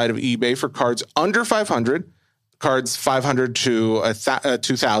outside of eBay for cards under 500, cards 500 to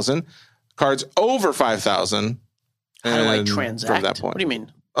 2,000, cards over 5,000? How do I transact? From that point. What do you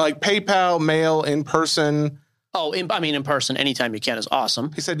mean? Like PayPal, mail, in person. Oh, in person, anytime you can is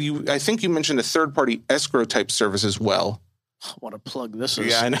awesome. He said I think you mentioned a third-party escrow type service as well. What a plug this is.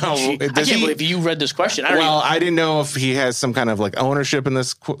 Yeah, I know. I can't believe you read this question. I didn't know if he has some kind of like ownership in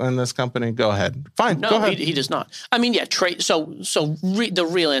this company. Go ahead. Fine. No, go ahead. He does not. I mean, yeah, trade. The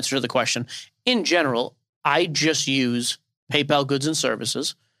real answer to the question, in general, I just use PayPal goods and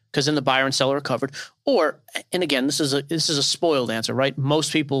services because then the buyer and seller are covered. And again, this is a spoiled answer, right?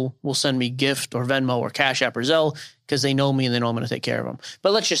 Most people will send me gift or Venmo or Cash App or Zelle because they know me and they know I'm going to take care of them.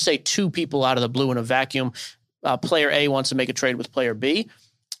 But let's just say two people out of the blue in a vacuum. Player A wants to make a trade with player B.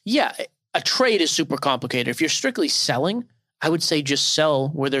 Yeah, a trade is super complicated. If you're strictly selling, I would say just sell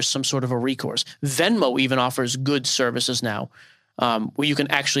where there's some sort of a recourse. Venmo even offers good services now where you can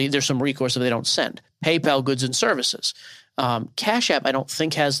there's some recourse if they don't send. PayPal goods and services. Cash App I don't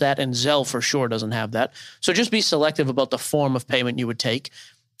think has that, and Zelle for sure doesn't have that. So just be selective about the form of payment you would take.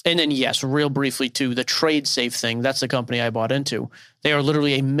 And then, yes, real briefly, too, the Trade Safe thing, that's the company I bought into. They are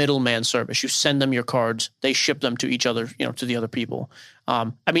literally a middleman service. You send them your cards. They ship them to each other, to the other people.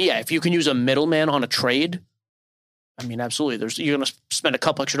 If you can use a middleman on a trade, absolutely. You're going to spend a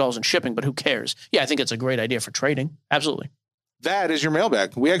couple extra dollars in shipping, but who cares? Yeah, I think it's a great idea for trading. Absolutely. That is your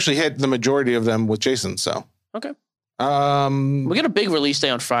mailbag. We actually hit the majority of them with Jason, so. Okay. We got a big release day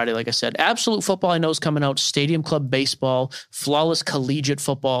on Friday, like I said. Absolute Football I know is coming out. Stadium Club Baseball, Flawless Collegiate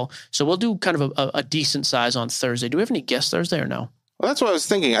Football. So we'll do kind of a decent size on Thursday. Do we have any guests Thursday or no? Well, that's what I was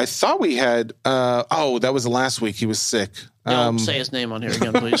thinking. I thought we had, that was last week. He was sick. Don't say his name on here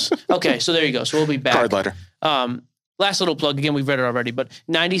again, please. Okay, so there you go. So we'll be back. Card letter. Last little plug. Again, we've read it already, but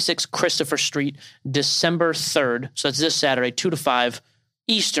 96 Christopher Street, December 3rd. So that's this Saturday, 2 to 5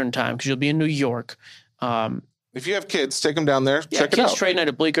 Eastern time, because you'll be in New York. If you have kids, take them down there. Yeah, check it out. Kids Trade Night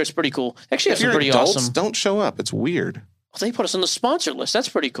at Bleecker. It's pretty cool. Actually, if you're pretty adults, awesome. Don't show up. It's weird. Well, they put us on the sponsor list. That's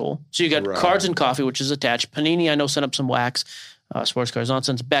pretty cool. So you got Cards and Coffee, which is attached. Panini, I know, sent up some wax. Sports Cards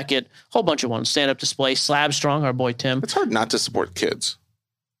Nonsense. Beckett, whole bunch of ones. Stand Up Display. Slab Strong, our boy Tim. It's hard not to support kids.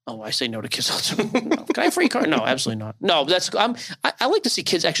 Oh, I say no to kids all the time. No. Can I have free card? No, absolutely not. No, I like to see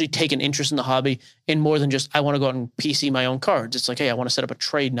kids actually take an interest in the hobby in more than just I want to go out and PC my own cards. It's like, hey, I want to set up a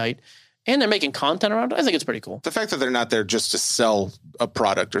trade night. And they're making content around it. I think it's pretty cool. The fact that they're not there just to sell a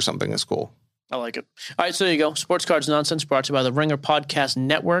product or something is cool. I like it. All right, so there you go. Sports Cards Nonsense brought to you by the Ringer Podcast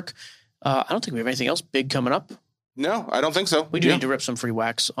Network. I don't think we have anything else big coming up. No, I don't think so. We do need to rip some free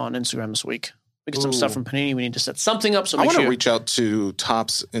wax on Instagram this week. We get some stuff from Panini. We need to set something up. So I want to reach out to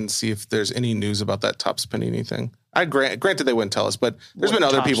Topps and see if there's any news about that Topps Panini thing. Granted, they wouldn't tell us, but there's been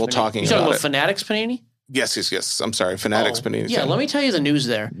other people talking about it. You talking about Fanatics Panini? Yes. I'm sorry. Fanatics Panini. Yeah, let me tell you the news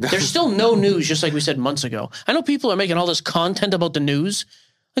there. There's still no news, just like we said months ago. I know people are making all this content about the news.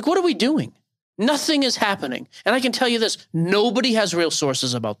 Like, what are we doing? Nothing is happening. And I can tell you this, nobody has real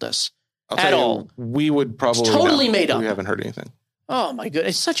sources about this at all. We would probably totally made up. We haven't heard anything. Oh my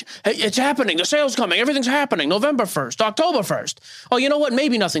goodness. It's happening. The sale's coming. Everything's happening. November 1st, October 1st. Oh, you know what?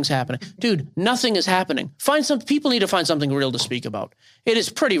 Maybe nothing's happening. Dude, nothing is happening. People need to find something real to speak about. It is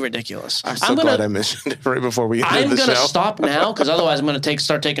pretty ridiculous. I'm so glad I mentioned it right before we ended the show. I'm going to stop now because otherwise I'm going to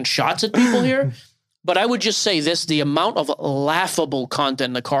start taking shots at people here. But I would just say this, the amount of laughable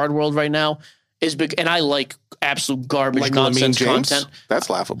content in the card world right now is big. And I like absolute garbage nonsense content. That's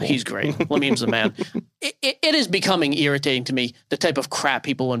laughable. He's great. Lameem's the man. It is becoming irritating to me, the type of crap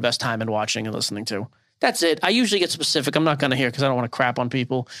people invest time in watching and listening to. That's it. I usually get specific. I'm not going to hear because I don't want to crap on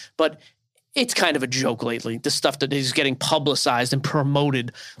people. But it's kind of a joke lately, the stuff that is getting publicized and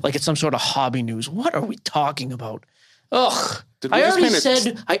promoted like it's some sort of hobby news. What are we talking about? Ugh. I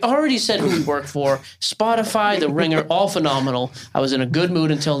already said who we work for. Spotify, The Ringer, all phenomenal. I was in a good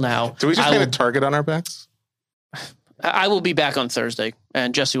mood until now. Did we just paint a target on our backs? I will be back on Thursday,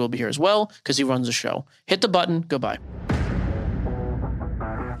 and Jesse will be here as well because he runs the show. Hit the button. Goodbye.